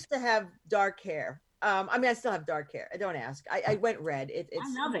 I used to have dark hair. I mean, I still have dark hair. Don't ask. I went red. It's.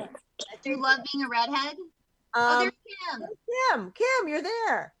 I love it. Do you love being a redhead? Oh, there's Kim. Kim, you're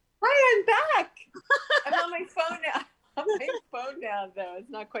there. Hi, I'm back. I'm on my phone now. On my phone now, though. It's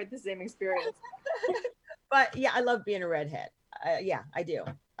not quite the same experience. But yeah, I love being a redhead. Yeah, I do.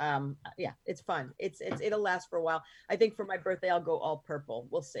 Yeah, it's fun. It'll last for a while. I think for my birthday, I'll go all purple.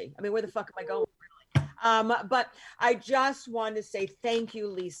 We'll see. I mean, where the fuck am I going? Really? But I just wanted to say thank you,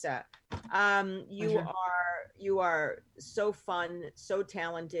 Lisa. You are so fun, so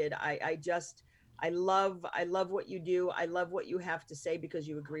talented. I love what you do. I love what you have to say because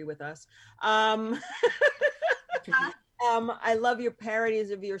you agree with us. I love your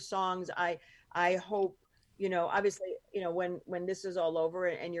parodies of your songs. I hope, you know, obviously, you know, when this is all over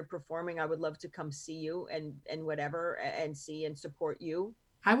and you're performing, I would love to come see you and whatever, and see and support you.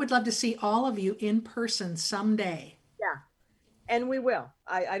 I would love to see all of you in person someday. Yeah. And we will.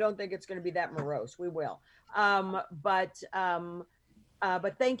 I don't think it's going to be that morose. We will. But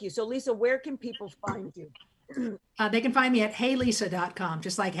thank you. So Lisa, where can people find you? They can find me at heylisa.com,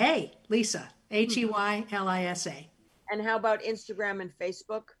 just like Hey Lisa, HEYLISA. And how about Instagram and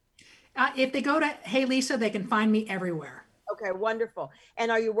Facebook? If they go to Hey Lisa, they can find me everywhere. Okay, wonderful.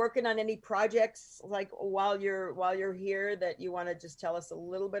 And are you working on any projects like while you're here that you want to just tell us a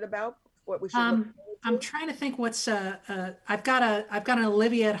little bit about what we should look forward to? I'm trying to think what's I've got an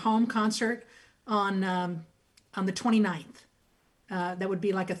Olivia at Home concert on the 29th. That would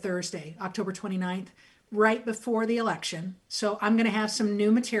be like a Thursday, October 29th, right before the election. So I'm going to have some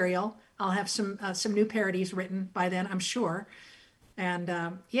new material. I'll have some new parodies written by then, I'm sure.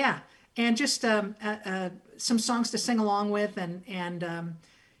 And yeah, and just some songs to sing along with, and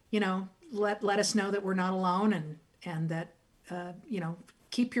you know, let us know that we're not alone, and that you know,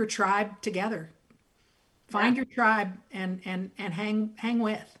 keep your tribe together. Find your tribe and hang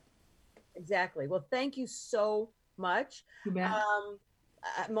with. Exactly. Well, thank you so much. You bet.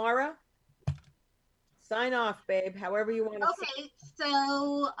 Mara, sign off, babe, however you want to. Okay,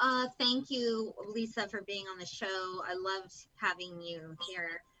 so thank you, Lisa, for being on the show. I loved having you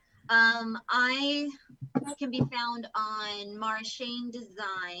here. I can be found on Mara Shane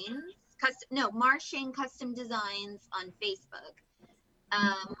Designs, Mara Shane Custom Designs on Facebook,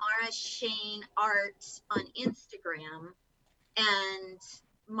 Mara Shane Art on Instagram, and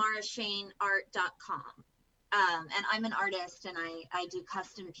marashaneart.com. And I'm an artist, and I do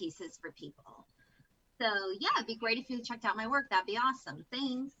custom pieces for people. So yeah, it'd be great if you checked out my work. That'd be awesome.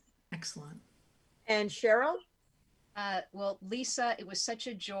 Thanks. Excellent. And Cheryl? Well, Lisa, it was such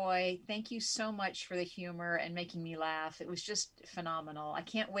a joy. Thank you so much for the humor and making me laugh. It was just phenomenal. I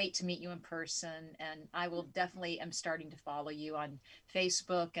can't wait to meet you in person, and I will definitely am starting to follow you on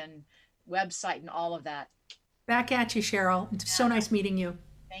Facebook and website and all of that. Back at you, Cheryl. It's so nice meeting you.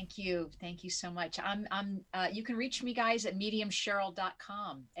 Thank you. Thank you so much. You can reach me, guys, at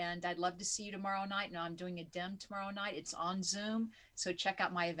mediumcheryl.com, and I'd love to see you tomorrow night. Now I'm doing a dim tomorrow night. It's on Zoom, so check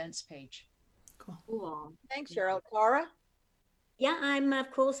out my events page. Cool. Thanks, Cheryl. Cara? Yeah, I'm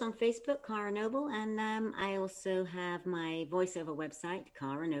of course on Facebook, Cara Noble, and I also have my voiceover website,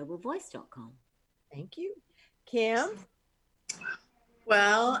 caranoblevoice.com. Thank you. Kim?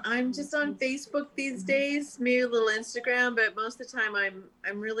 Well, I'm just on Facebook these days, maybe a little Instagram, but most of the time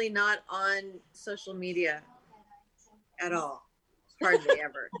I'm really not on social media at all. Hardly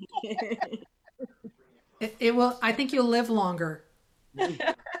ever. It will. I think you'll live longer.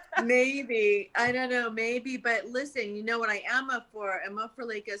 Maybe. I don't know. Maybe. But listen, you know what I am up for? I'm up for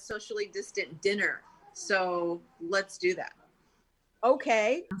like a socially distant dinner. So let's do that.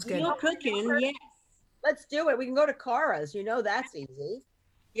 Okay. That's good. You're cooking, yes. Let's do it. We can go to Cara's. You know that's easy.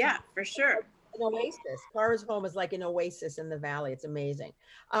 Yeah, for sure. An oasis. Cara's home is like an oasis in the valley. It's amazing.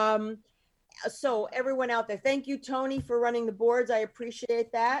 So everyone out there, thank you, Tony, for running the boards. I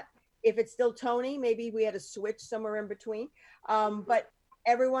appreciate that. If it's still Tony, maybe we had a switch somewhere in between. But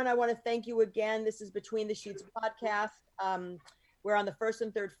everyone, I want to thank you again. This is Between the Sheets podcast. We're on the first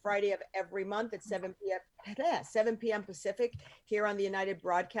and third Friday of every month at 7 p.m. Pacific here on the United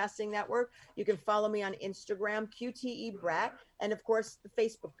Broadcasting Network. You can follow me on Instagram, QTE Brat, and of course the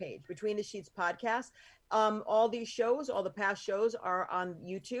Facebook page, Between the Sheets podcast. All these shows, all the past shows are on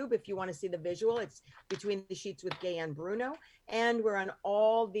YouTube. If you want to see the visual, it's Between the Sheets with Gay and Bruno. And we're on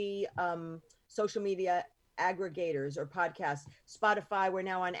all the social media aggregators or podcasts. Spotify, we're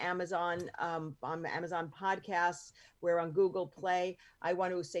now on Amazon Podcasts. We're on Google Play. I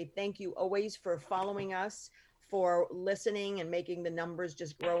want to say thank you always for following us, for listening and making the numbers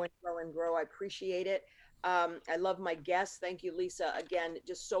just grow and grow and grow. I appreciate it. I love my guests. Thank you, Lisa. Again,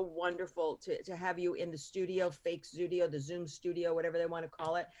 just so wonderful to have you in the studio, fake studio, the Zoom studio, whatever they want to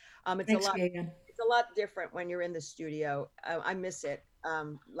call it. Thanks, Megan. It's a lot different when you're in the studio. I miss it,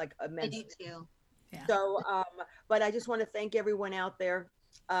 like immensely. I do too. Yeah. So, but I just want to thank everyone out there.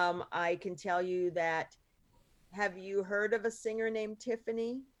 I can tell you that, have you heard of a singer named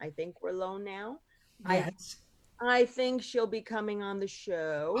Tiffany? I think we're low now. Yes. I think she'll be coming on the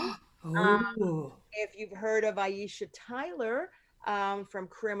show. Oh. If you've heard of Aisha Tyler from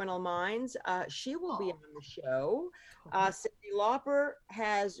Criminal Minds, she will be on the show. Cyndi Lauper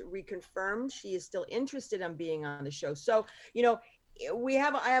has reconfirmed she is still interested in being on the show. So, you know, I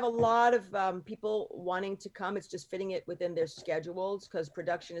have a lot of people wanting to come. It's just fitting it within their schedules because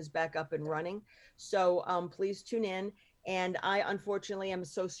production is back up and running. So please tune in. And I unfortunately am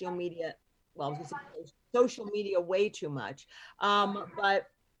social media. Well, I was going to say social media way too much, but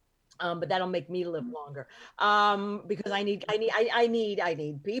that'll make me live longer because I need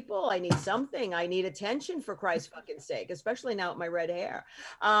people. I need something. I need attention, for Christ's fucking sake, especially now with my red hair.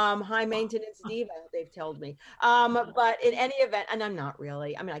 High maintenance diva, they've told me. But in any event, and I'm not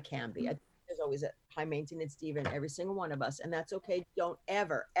really. I mean, I can be. There's always a high maintenance diva in every single one of us, and that's okay. Don't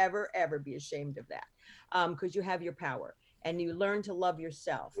ever, ever, ever be ashamed of that, because you have your power and you learn to love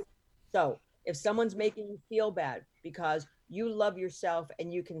yourself. So if someone's making you feel bad because you love yourself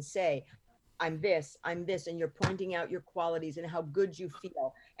and you can say, I'm this, and you're pointing out your qualities and how good you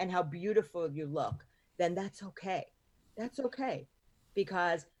feel and how beautiful you look, then that's okay. That's okay.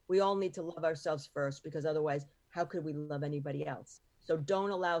 Because we all need to love ourselves first, because otherwise, how could we love anybody else? So don't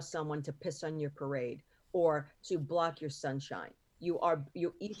allow someone to piss on your parade or to block your sunshine. You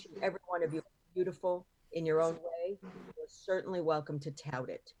each and every one of you are beautiful in your own way. You're certainly welcome to tout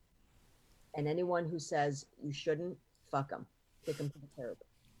it. And anyone who says you shouldn't, fuck them, kick them to the curb.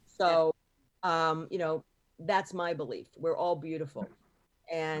 So, you know, that's my belief. We're all beautiful,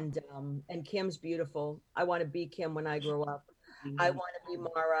 and Kim's beautiful. I want to be Kim when I grow up. I want to be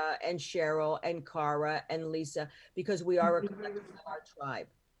Mara and Cheryl and Cara and Lisa, because we are a collective of our tribe,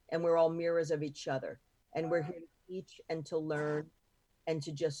 and we're all mirrors of each other, and we're here to teach and to learn and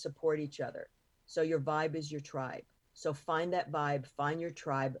to just support each other. So your vibe is your tribe. So find that vibe, find your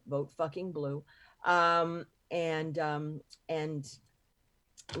tribe, vote fucking blue, and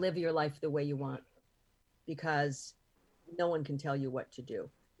live your life the way you want, because no one can tell you what to do.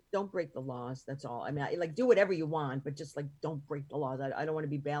 Don't break the laws. That's all. I mean, like, do whatever you want, but just like, don't break the laws. I don't want to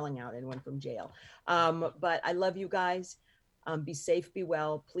be bailing out anyone from jail. But I love you guys. Be safe, be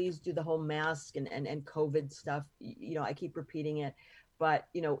well. Please do the whole mask and COVID stuff. You know, I keep repeating it. But,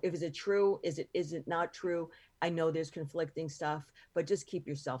 you know, is it true? Is it not true? I know there's conflicting stuff, but just keep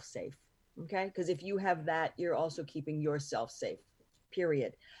yourself safe, okay? Because if you have that, you're also keeping yourself safe,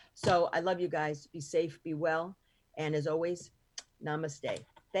 period. So I love you guys. Be safe, be well. And as always, namaste.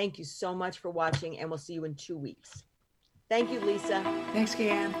 Thank you so much for watching, and we'll see you in 2 weeks. Thank you, Lisa. Thanks,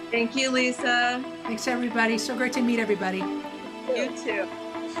 Gayan. Thank you, Lisa. Thanks, everybody. So great to meet everybody. You too.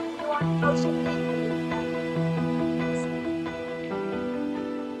 See you on social media.